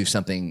can go do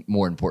something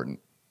more important.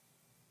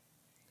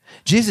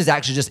 Jesus is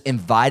actually just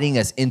inviting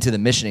us into the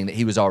missioning that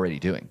he was already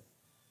doing.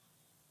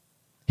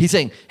 He's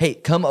saying, hey,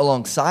 come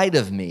alongside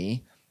of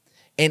me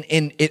and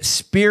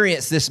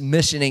experience this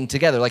missioning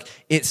together. Like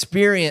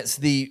experience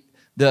in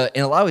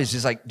a lot of ways,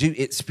 just like, dude,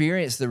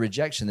 experience the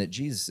rejection that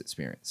Jesus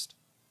experienced.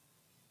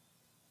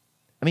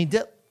 I mean,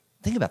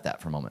 think about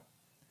that for a moment.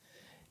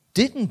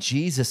 Didn't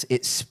Jesus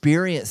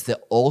experience the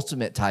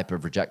ultimate type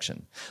of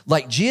rejection?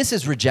 Like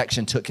Jesus'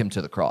 rejection took him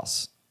to the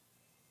cross.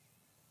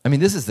 I mean,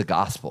 this is the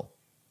gospel.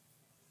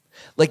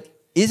 Like,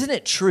 isn't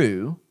it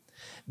true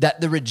that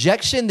the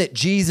rejection that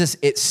Jesus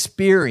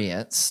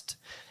experienced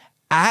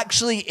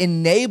actually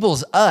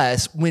enables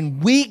us, when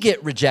we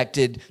get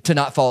rejected, to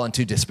not fall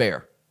into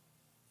despair?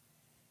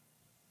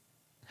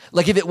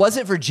 Like if it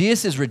wasn't for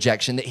Jesus'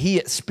 rejection that he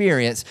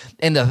experienced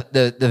and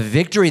the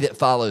victory that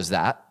follows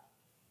that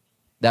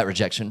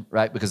rejection,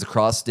 right? Because the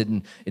cross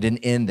didn't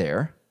end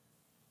there.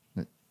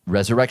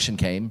 Resurrection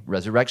came,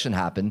 resurrection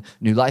happened,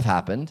 new life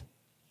happened.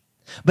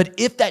 But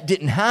if that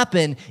didn't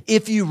happen,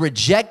 if you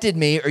rejected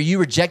me or you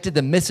rejected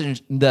the missioning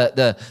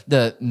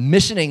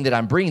that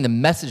I'm bringing, the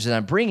message that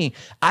I'm bringing,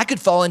 I could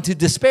fall into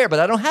despair, but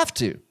I don't have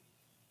to.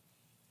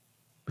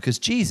 Because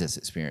Jesus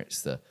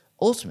experienced the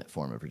ultimate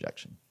form of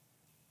rejection.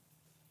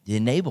 It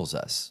enables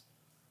us.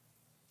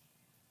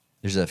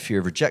 There's a fear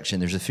of rejection.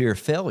 There's a fear of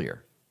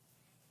failure.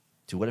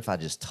 Dude, what if I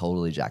just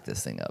totally jack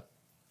this thing up?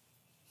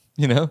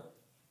 You know?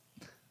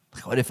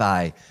 Like, what if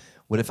I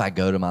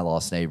go to my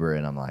lost neighbor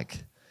and I'm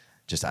like,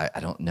 I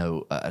don't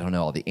know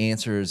all the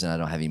answers and I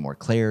don't have any more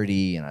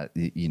clarity, and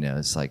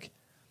it's like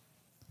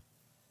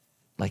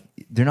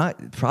they're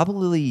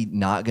probably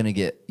not going to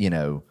get,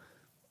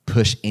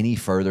 push any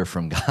further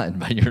from God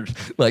by your,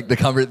 like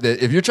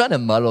if you're trying to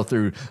muddle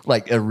through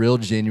like a real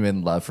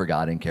genuine love for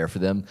God and care for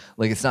them,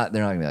 like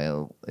they're not going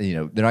to,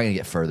 they're not going to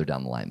get further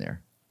down the line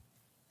there.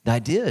 The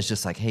idea is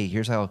just like, hey,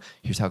 here's how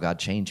God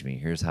changed me.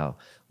 Here's how,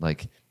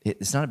 like,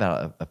 it's not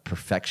about a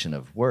perfection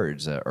of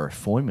words or a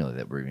formula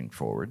that we're bringing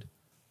forward.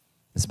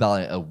 It's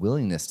about a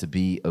willingness to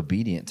be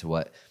obedient to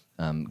what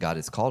God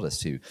has called us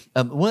to.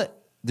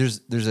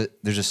 there's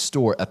a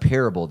story, a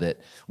parable that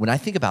when I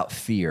think about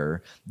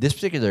fear, this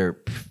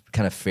particular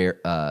kind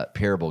of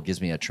parable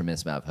gives me a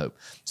tremendous amount of hope.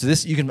 So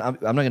this, I'm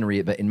not going to read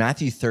it, but in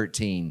Matthew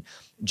 13,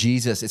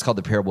 it's called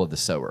the parable of the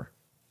sower.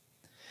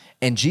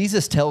 And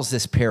Jesus tells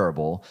this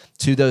parable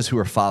to those who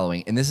are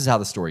following, and this is how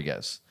the story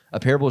goes. A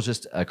parable is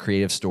just a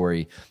creative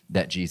story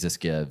that Jesus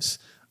gives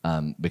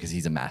because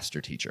he's a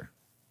master teacher,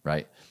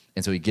 right?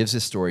 And so he gives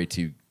this story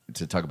to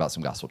talk about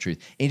some gospel truth.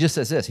 And he just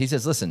says this. He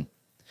says, listen,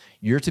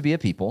 you're to be a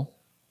people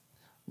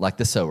like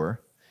the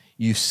sower.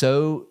 You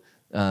sow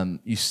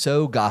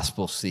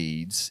gospel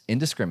seeds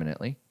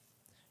indiscriminately.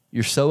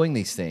 You're sowing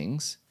these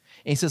things.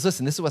 And he says,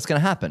 listen, this is what's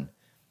going to happen.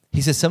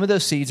 He says some of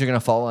those seeds are going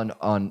to fall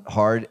on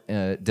hard,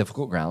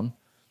 difficult ground,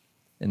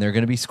 and they're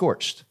going to be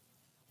scorched.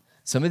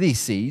 Some of these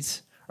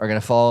seeds are going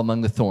to fall among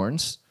the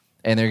thorns,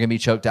 and they're going to be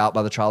choked out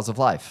by the trials of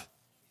life.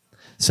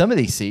 Some of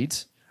these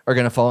seeds are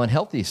going to fall in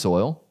healthy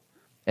soil,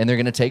 and they're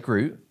going to take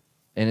root,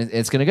 and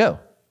it's going to go.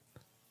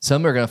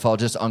 Some are going to fall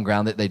just on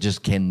ground that they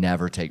just can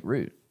never take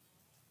root.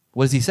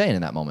 What is he saying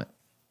in that moment?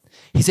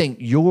 He's saying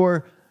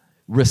your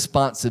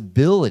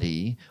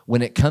responsibility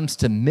when it comes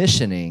to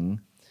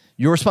missioning,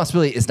 your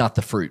responsibility is not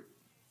the fruit.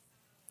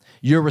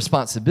 Your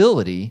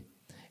responsibility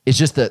is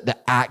just the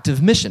act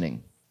of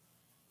missioning.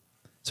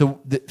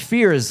 So the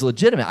fear is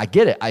legitimate. I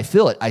get it. I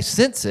feel it. I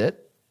sense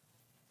it.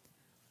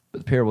 But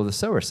the parable of the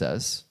sower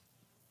says,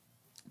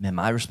 man,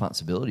 my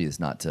responsibility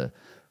is not to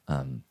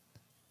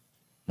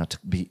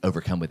be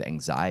overcome with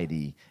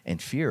anxiety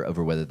and fear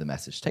over whether the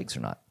message takes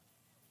or not.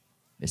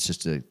 It's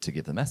just to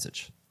give the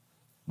message.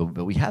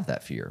 But we have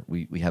that fear.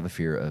 We have a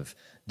fear of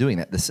doing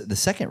that. The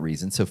second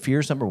reason, so fear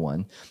is number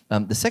one.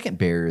 The second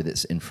barrier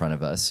that's in front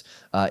of us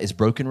is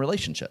broken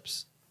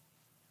relationships.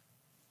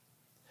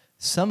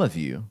 Some of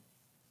you,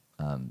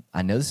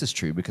 I know this is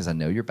true because I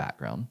know your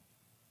background.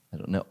 I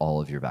don't know all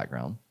of your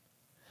background.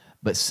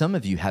 But some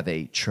of you have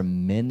a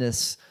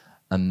tremendous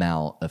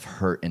amount of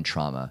hurt and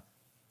trauma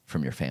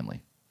from your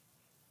family.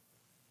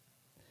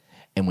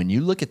 And when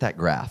you look at that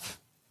graph,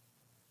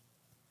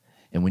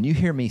 and when you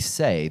hear me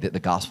say that the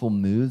gospel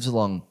moves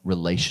along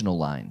relational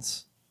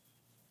lines,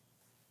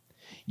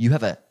 you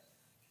have an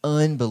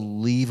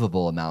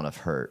unbelievable amount of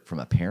hurt from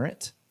a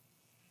parent,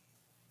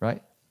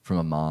 right? From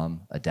a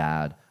mom, a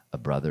dad, a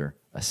brother,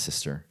 a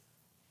sister.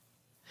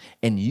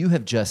 And you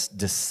have just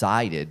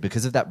decided,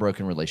 because of that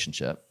broken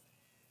relationship,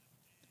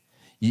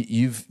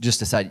 you've just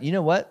decided, you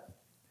know what?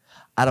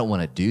 I don't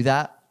want to do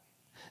that.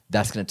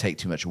 That's going to take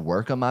too much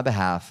work on my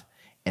behalf,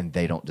 and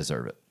they don't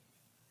deserve it.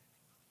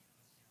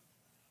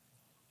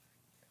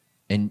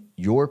 And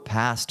your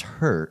past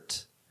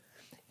hurt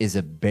is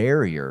a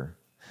barrier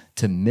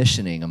to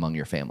missioning among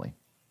your family.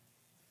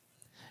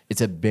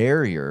 It's a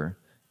barrier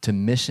to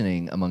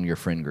missioning among your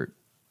friend group.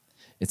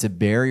 It's a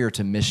barrier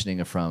to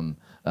missioning from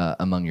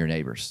among your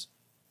neighbors,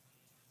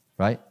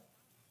 right?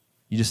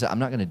 You just say, I'm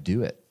not going to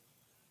do it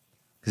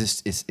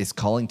because it's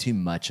calling too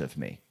much of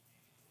me.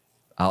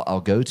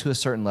 I'll go to a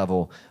certain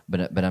level,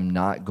 but I'm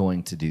not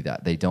going to do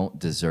that. They don't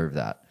deserve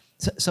that.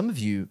 So, some of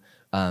you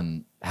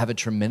have a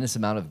tremendous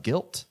amount of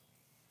guilt.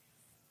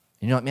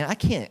 You know what I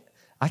mean?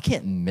 I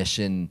can't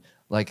mission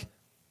like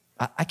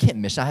I can't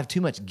mission. I have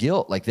too much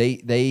guilt. Like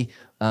they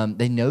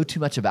know too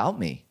much about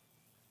me.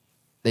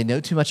 They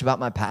know too much about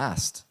my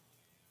past.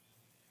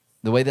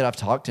 The way that I've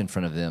talked in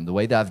front of them, the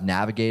way that I've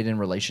navigated in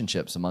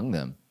relationships among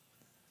them.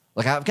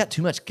 Like I've got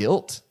too much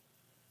guilt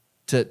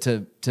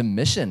to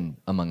mission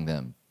among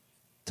them,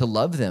 to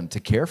love them, to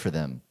care for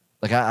them.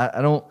 Like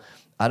I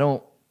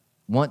don't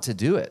want to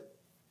do it.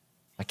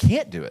 I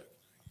can't do it.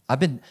 I've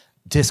been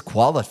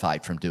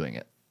disqualified from doing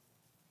it.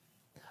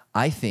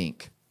 I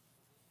think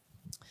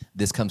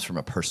this comes from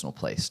a personal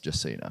place,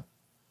 just so you know.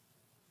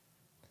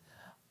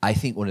 I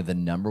think one of the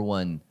number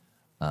one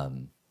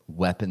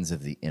weapons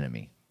of the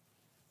enemy,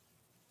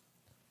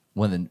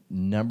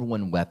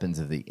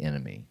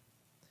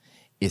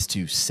 is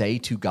to say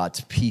to God's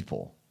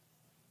people,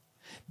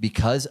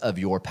 because of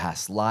your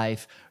past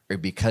life or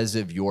because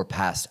of your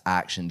past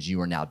actions, you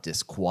are now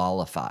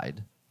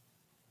disqualified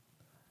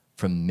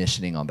from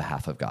missioning on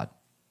behalf of God.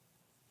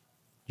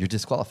 You're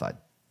disqualified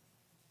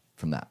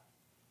from that.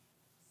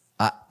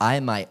 I,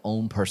 in my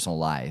own personal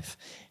life,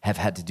 have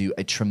had to do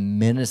a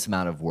tremendous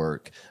amount of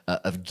work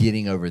of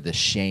getting over the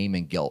shame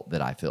and guilt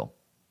that I feel.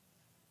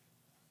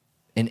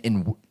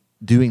 And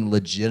doing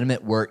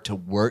legitimate work to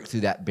work through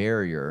that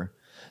barrier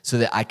so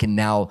that I can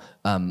now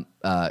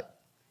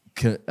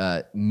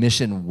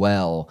mission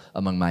well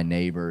among my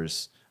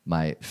neighbors,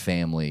 my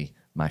family,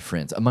 my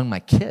friends, among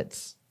my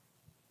kids.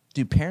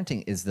 Dude,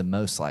 parenting is the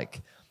most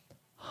like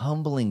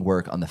humbling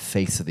work on the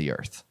face of the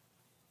earth.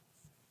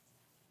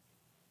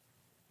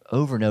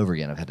 Over and over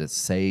again, I've had to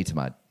say to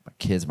my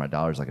kids, my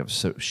daughters, like I'm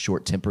so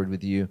short-tempered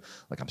with you,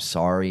 like I'm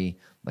sorry,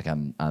 like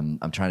I'm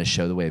trying to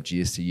show the way of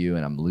Jesus to you,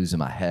 and I'm losing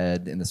my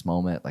head in this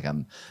moment. Like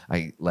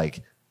I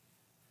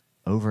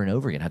over and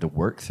over again had to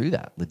work through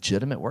that,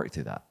 legitimate work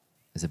through that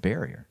as a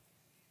barrier.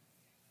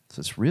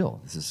 So it's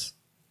real. This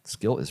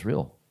guilt is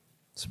real.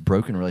 It's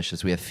broken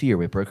relationships. We have fear.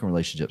 We have broken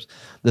relationships.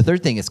 The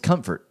third thing is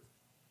comfort.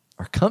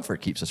 Our comfort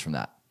keeps us from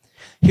that.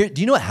 Here,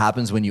 do you know what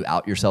happens when you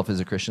out yourself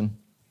as a Christian?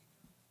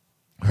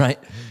 Right?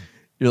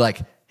 You're like,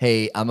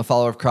 hey, I'm a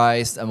follower of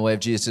Christ. I'm a way of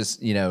Jesus.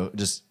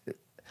 Just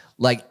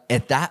like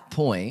at that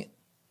point,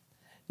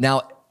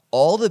 now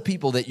all the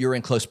people that you're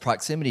in close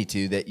proximity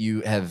to that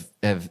you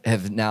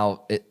have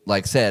now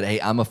like said, hey,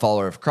 I'm a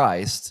follower of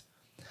Christ,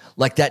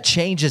 like that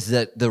changes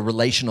the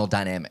relational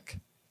dynamic.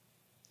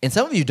 And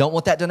some of you don't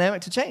want that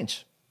dynamic to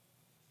change.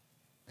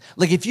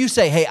 Like if you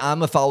say, hey,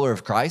 I'm a follower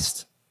of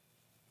Christ,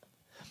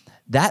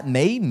 that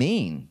may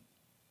mean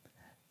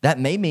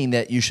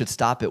that you should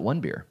stop at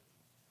 1 beer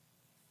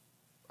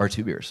or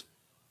 2 beers.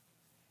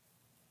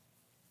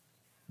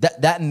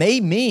 That may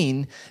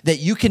mean that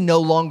you can no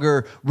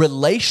longer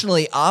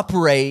relationally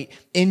operate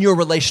in your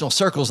relational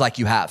circles like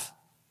you have.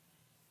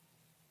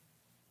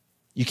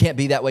 You can't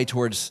be that way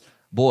towards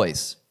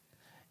boys.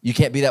 You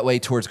can't be that way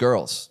towards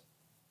girls.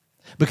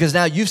 Because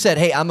now you've said,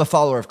 hey, I'm a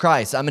follower of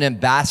Christ. I'm an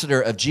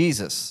ambassador of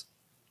Jesus.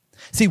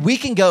 See, we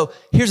can go,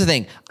 here's the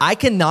thing. I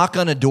can knock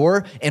on a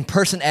door and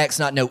person X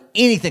not know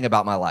anything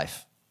about my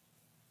life.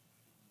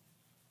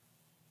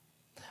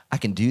 I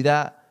can do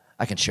that.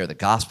 I can share the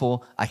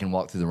gospel. I can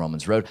walk through the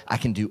Romans road. I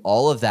can do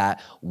all of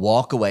that,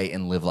 walk away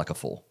and live like a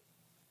fool.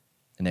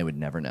 And they would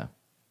never know.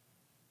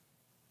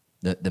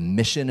 The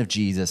mission of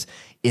Jesus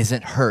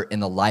isn't hurt in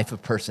the life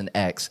of person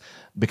X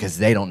because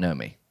they don't know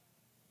me.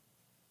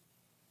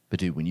 But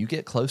dude, when you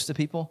get close to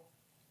people,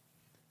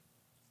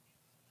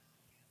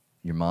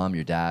 your mom,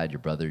 your dad, your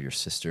brother, your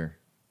sister,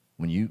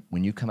 when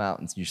you come out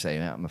and you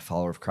say, I'm a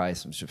follower of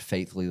Christ, I'm just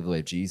faithfully the way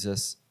of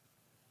Jesus,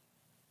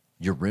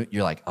 you're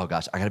like, oh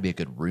gosh, I got to be a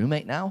good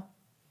roommate now,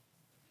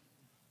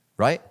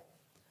 right?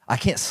 I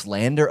can't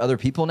slander other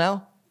people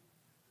now.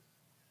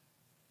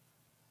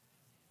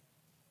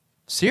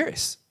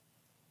 Serious.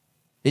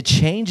 It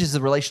changes the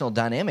relational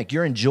dynamic.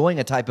 You're enjoying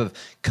a type of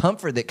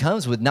comfort that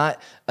comes with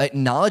not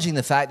acknowledging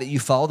the fact that you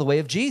follow the way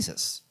of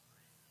Jesus.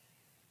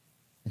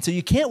 And so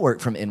you can't work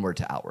from inward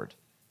to outward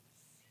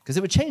because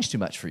it would change too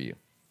much for you.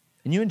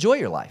 And you enjoy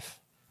your life.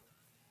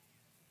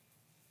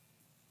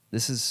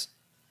 This is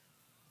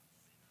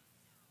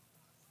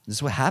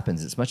what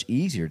happens. It's much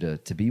easier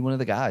to be one of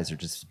the guys or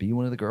just to be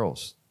one of the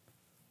girls.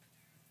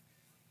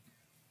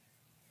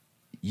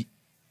 You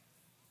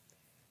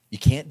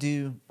can't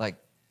do, like,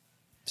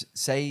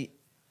 say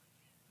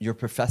your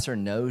professor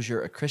knows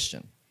you're a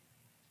Christian.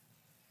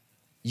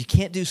 You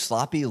can't do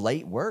sloppy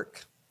late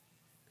work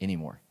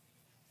anymore.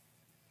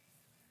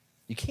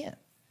 You can't.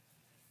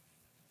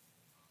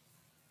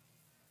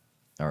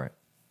 All right.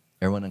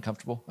 Everyone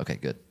uncomfortable? Okay,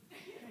 good.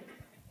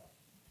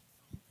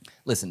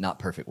 Listen, not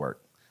perfect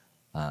work.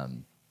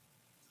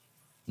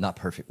 Not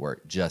perfect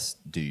work.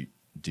 Just do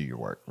your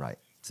work right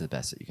to the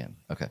best that you can.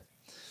 Okay.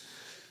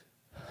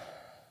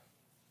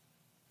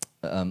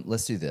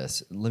 Let's do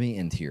this. Let me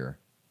end here.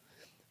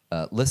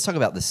 Let's talk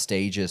about the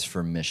stages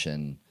for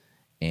mission,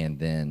 and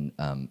then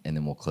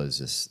we'll close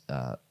this.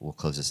 We'll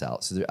close this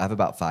out. So I have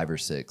about 5 or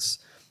 6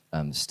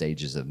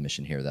 stages of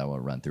mission here that I want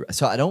to run through.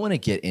 So I don't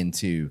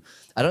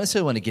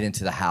necessarily want to get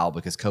into the how,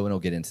 because Cohen will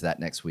get into that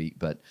next week.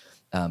 But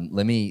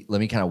let me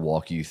kind of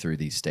walk you through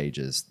these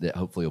stages that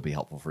hopefully will be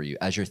helpful for you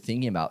as you're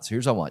thinking about. So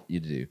here's what I want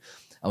you to do.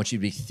 I want you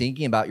to be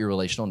thinking about your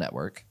relational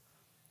network,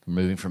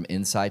 moving from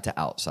inside to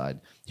outside.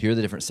 Here are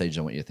the different stages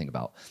I want you to think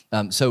about.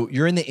 So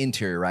you're in the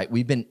interior, right?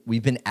 We've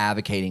been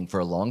advocating for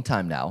a long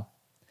time now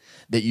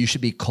that you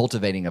should be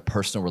cultivating a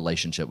personal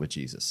relationship with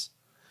Jesus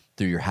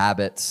through your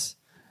habits,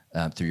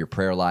 through your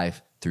prayer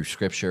life, through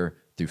scripture,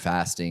 through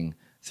fasting,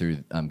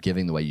 through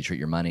giving, the way you treat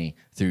your money,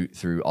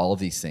 through all of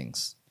these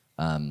things,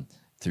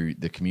 through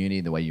the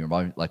community, the way you're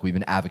involved. Like, we've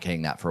been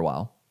advocating that for a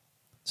while.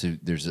 So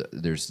there's a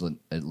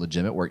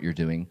legitimate work you're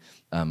doing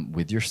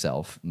with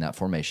yourself in that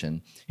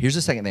formation. Here's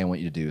the second thing I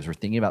want you to do is we're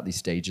thinking about these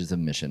stages of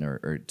mission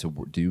or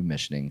to do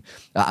missioning.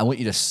 I want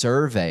you to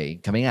survey,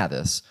 coming at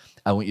this,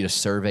 I want you to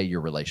survey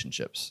your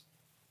relationships.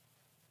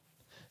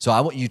 So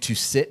I want you to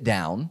sit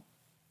down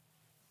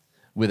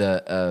with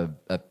a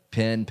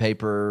pen,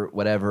 paper,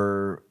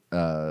 whatever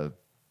you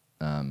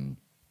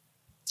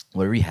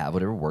have,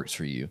 whatever works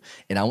for you.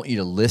 And I want you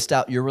to list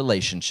out your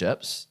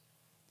relationships.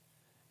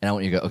 And I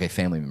want you to go, okay,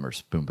 family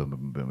members, boom, boom, boom,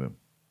 boom, boom, boom,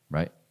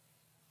 right?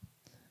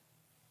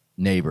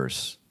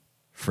 Neighbors,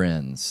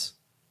 friends,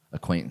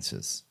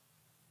 acquaintances.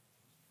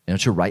 And I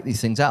want you to write these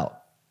things out. I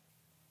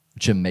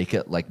want you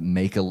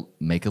to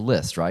make a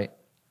list, right?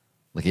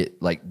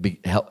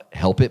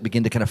 Help it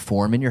begin to kind of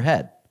form in your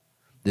head.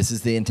 This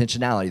is the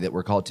intentionality that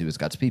we're called to as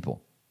God's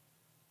people.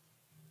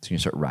 So you can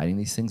start writing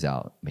these things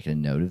out, making a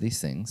note of these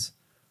things,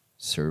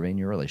 surveying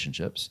your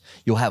relationships.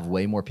 You'll have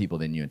way more people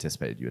than you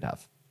anticipated you would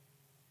have.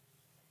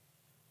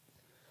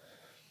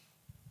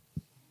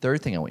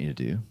 Third thing I want you to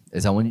do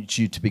is I want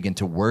you to begin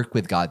to work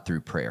with God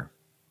through prayer.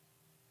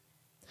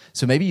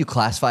 So maybe you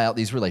classify out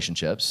these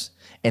relationships,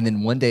 and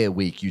then one day a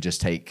week you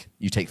take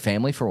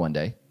family for one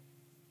day,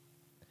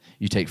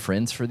 you take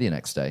friends for the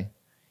next day,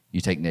 you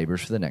take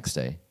neighbors for the next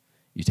day,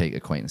 you take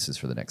acquaintances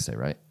for the next day,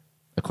 right?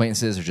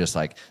 Acquaintances are just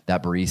like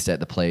that barista at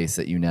the place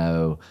that you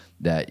know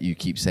that you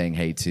keep saying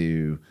hey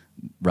to,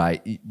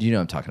 right? Do you know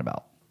what I'm talking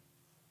about?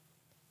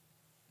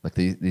 Like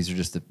these are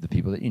just the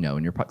people that you know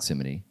in your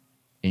proximity,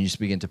 and you just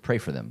begin to pray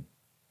for them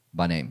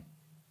by name.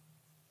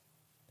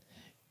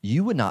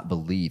 You would not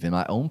believe, in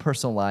my own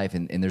personal life,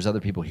 and there's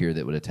other people here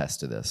that would attest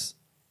to this,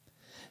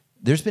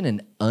 there's been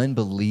an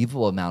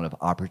unbelievable amount of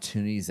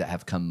opportunities that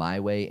have come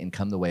my way and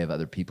come the way of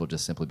other people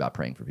just simply by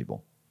praying for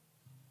people.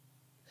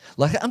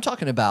 Like I'm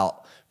talking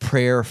about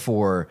prayer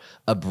for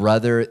a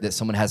brother that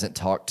someone hasn't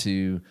talked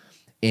to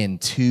in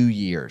 2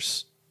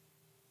 years,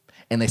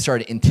 and they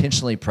started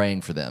intentionally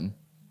praying for them,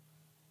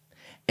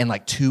 and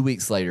like 2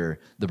 weeks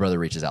later, the brother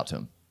reaches out to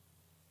him.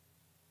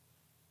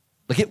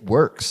 Like it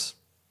works.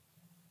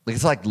 Like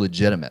it's like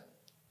legitimate.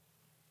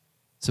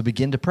 So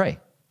begin to pray.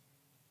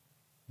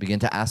 Begin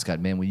to ask God,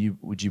 man,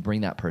 would you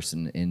bring that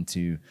person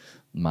into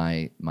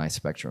my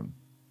spectrum?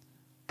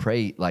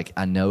 Pray, like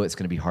I know it's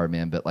going to be hard,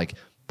 man, but like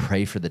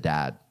pray for the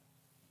dad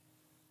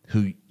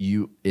who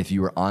if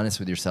you were honest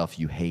with yourself,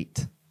 you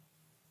hate.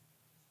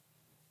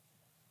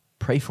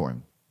 Pray for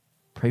him.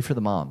 Pray for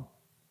the mom,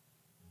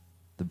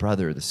 the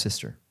brother, or the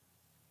sister.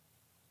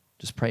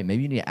 Just pray.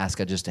 Maybe you need to ask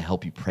God just to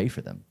help you pray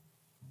for them.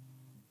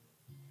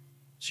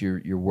 So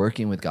you're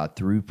working with God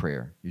through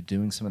prayer. You're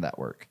doing some of that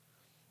work.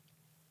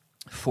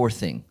 Fourth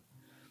thing.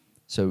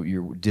 So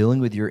you're dealing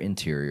with your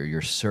interior.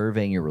 You're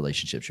surveying your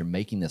relationships. You're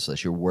making this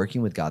list. You're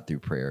working with God through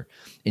prayer.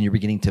 And you're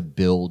beginning to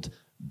build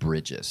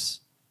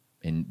bridges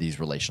in these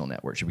relational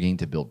networks. You're beginning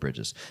to build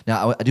bridges.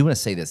 Now, I do want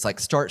to say this. Like,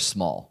 start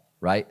small,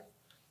 right?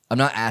 I'm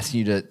not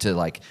asking you to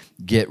like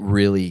get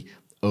really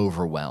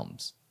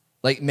overwhelmed.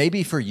 Like,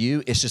 maybe for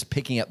you, it's just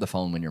picking up the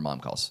phone when your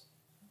mom calls.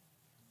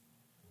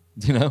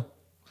 You know?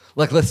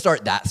 Like, let's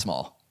start that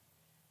small.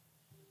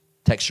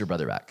 Text your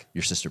brother back,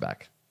 your sister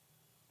back.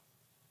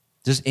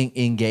 Just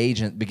engage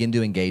and begin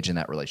to engage in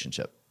that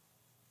relationship.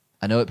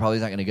 I know it probably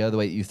is not going to go the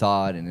way that you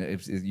thought,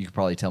 and you could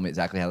probably tell me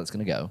exactly how it's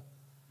going to go.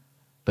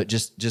 But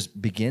just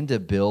begin to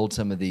build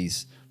some of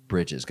these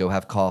bridges. Go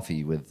have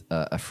coffee with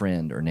a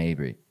friend or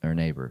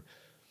neighbor.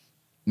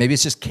 Maybe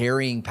it's just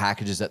carrying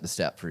packages up the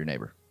step for your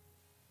neighbor.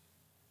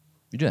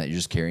 You're doing that. You're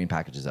just carrying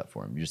packages up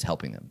for them. You're just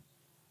helping them.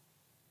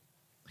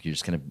 You're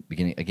just kind of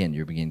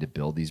you're beginning to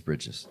build these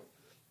bridges.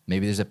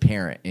 Maybe there's a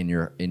parent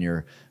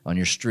on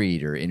your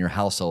street or in your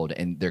household,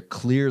 and they're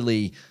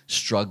clearly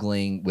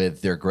struggling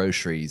with their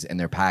groceries and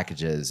their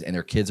packages, and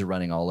their kids are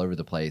running all over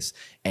the place,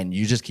 and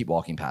you just keep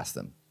walking past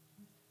them.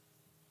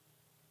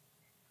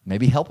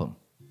 Maybe help them.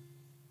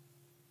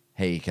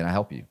 Hey, can I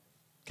help you?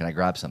 Can I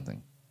grab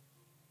something?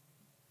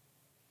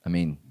 I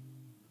mean,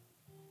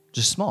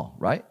 just small,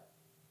 right?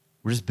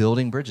 We're just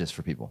building bridges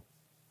for people.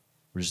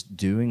 We're just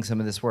doing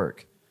some of this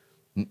work.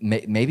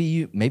 Maybe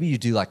you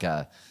do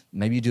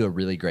a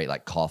really great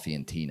like coffee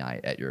and tea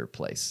night at your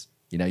place.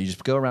 You know, you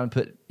just go around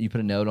and put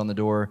a note on the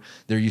door.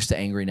 They're used to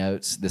angry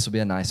notes. This will be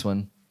a nice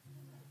one.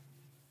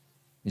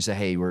 You say,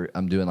 hey,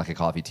 I'm doing like a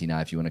coffee tea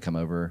night if you want to come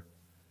over.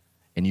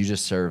 And you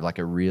just serve like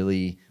a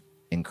really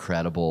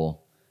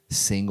incredible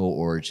single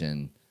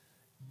origin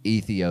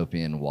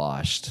Ethiopian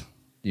washed.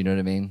 You know what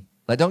I mean?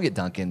 Like, don't get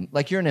Duncan.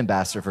 Like, you're an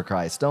ambassador for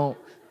Christ. Don't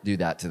do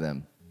that to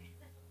them.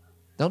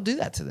 Don't do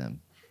that to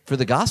them. For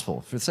the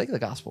gospel, for the sake of the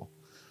gospel.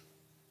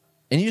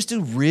 And you just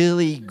do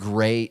really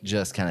great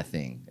just kind of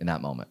thing in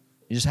that moment.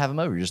 You just have them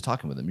over. You're just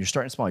talking with them. You're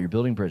starting small. You're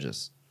building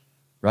bridges,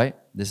 right?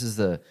 This is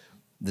the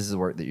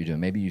work that you're doing.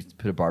 Maybe you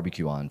put a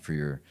barbecue on for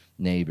your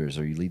neighbors,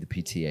 or you lead the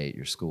PTA at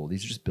your school.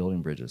 These are just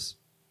building bridges.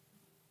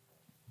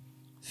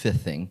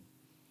 Fifth thing,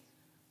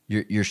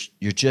 you're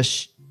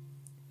just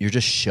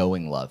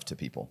showing love to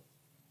people.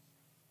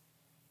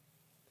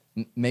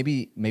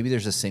 Maybe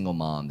there's a single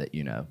mom that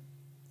you know.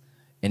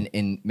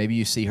 And maybe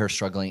you see her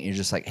struggling, and you're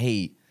just like,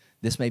 hey,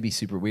 this may be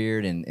super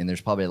weird, and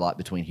there's probably a lot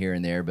between here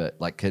and there, but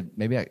like, do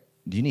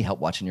you need help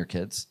watching your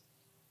kids?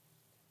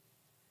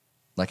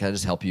 Like, can I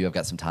just help you? I've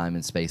got some time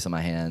and space on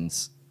my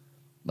hands.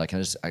 Like,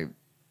 I've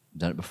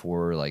done it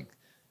before. Like,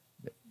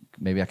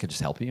 maybe I could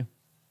just help you.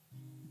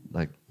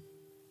 Like,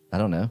 I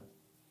don't know.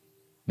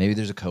 Maybe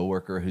there's a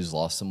coworker who's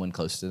lost someone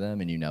close to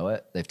them, and you know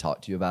it. They've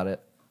talked to you about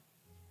it.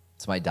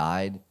 Somebody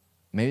died.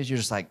 Maybe you're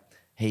just like,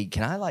 hey,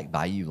 can I like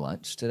buy you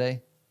lunch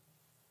today?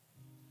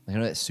 I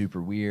know that's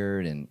super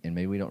weird, and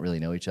maybe we don't really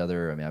know each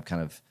other. I mean,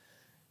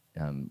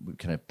 we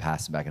kind of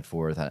passed back and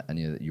forth. I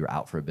knew that you were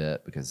out for a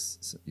bit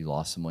because you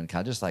lost someone.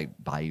 Can I just like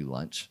buy you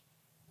lunch?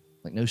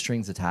 Like, no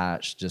strings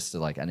attached, just to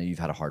like, I know you've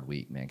had a hard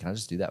week, man. Can I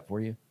just do that for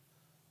you?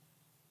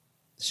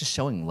 It's just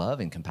showing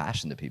love and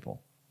compassion to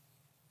people.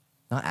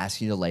 Not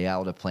asking you to lay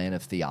out a plan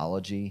of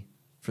theology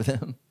for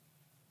them.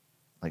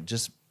 Like,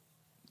 just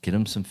get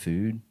them some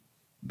food,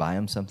 buy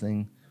them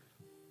something.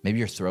 Maybe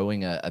you're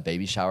throwing a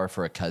baby shower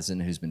for a cousin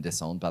who's been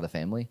disowned by the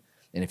family,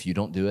 and if you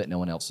don't do it, no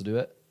one else will do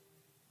it.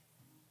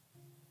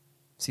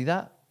 See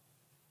that?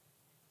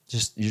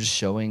 You're just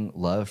showing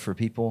love for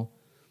people.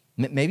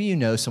 Maybe you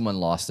know someone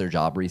lost their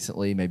job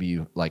recently. Maybe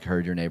you like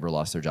heard your neighbor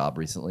lost their job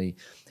recently,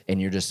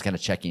 and you're just kind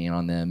of checking in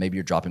on them. Maybe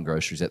you're dropping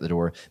groceries at the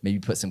door. Maybe you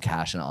put some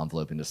cash in an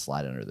envelope and just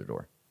slide it under their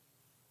door.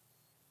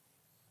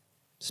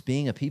 Just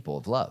being a people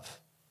of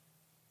love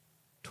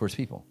towards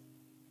people.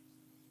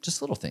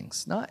 Just little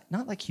things, not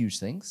like huge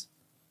things.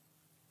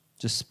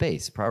 Just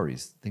space,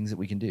 priorities, things that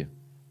we can do.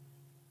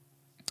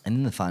 And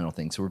then the final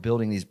thing, so we're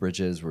building these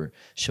bridges, we're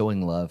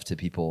showing love to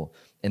people,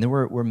 and then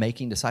we're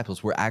making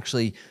disciples. We're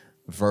actually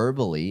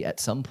verbally, at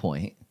some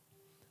point,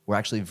 we're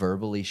actually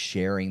verbally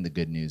sharing the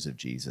good news of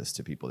Jesus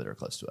to people that are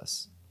close to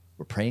us.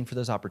 We're praying for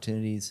those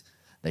opportunities.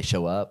 They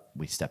show up,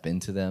 we step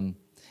into them.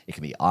 It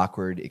can be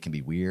awkward, it can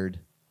be weird,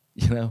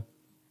 a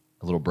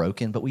little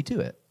broken, but we do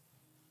it.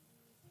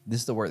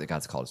 This is the work that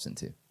God's called us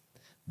into.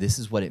 This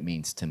is what it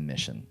means to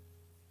mission.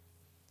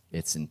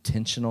 It's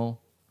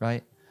intentional,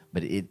 right?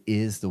 But it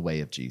is the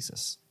way of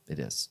Jesus. It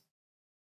is.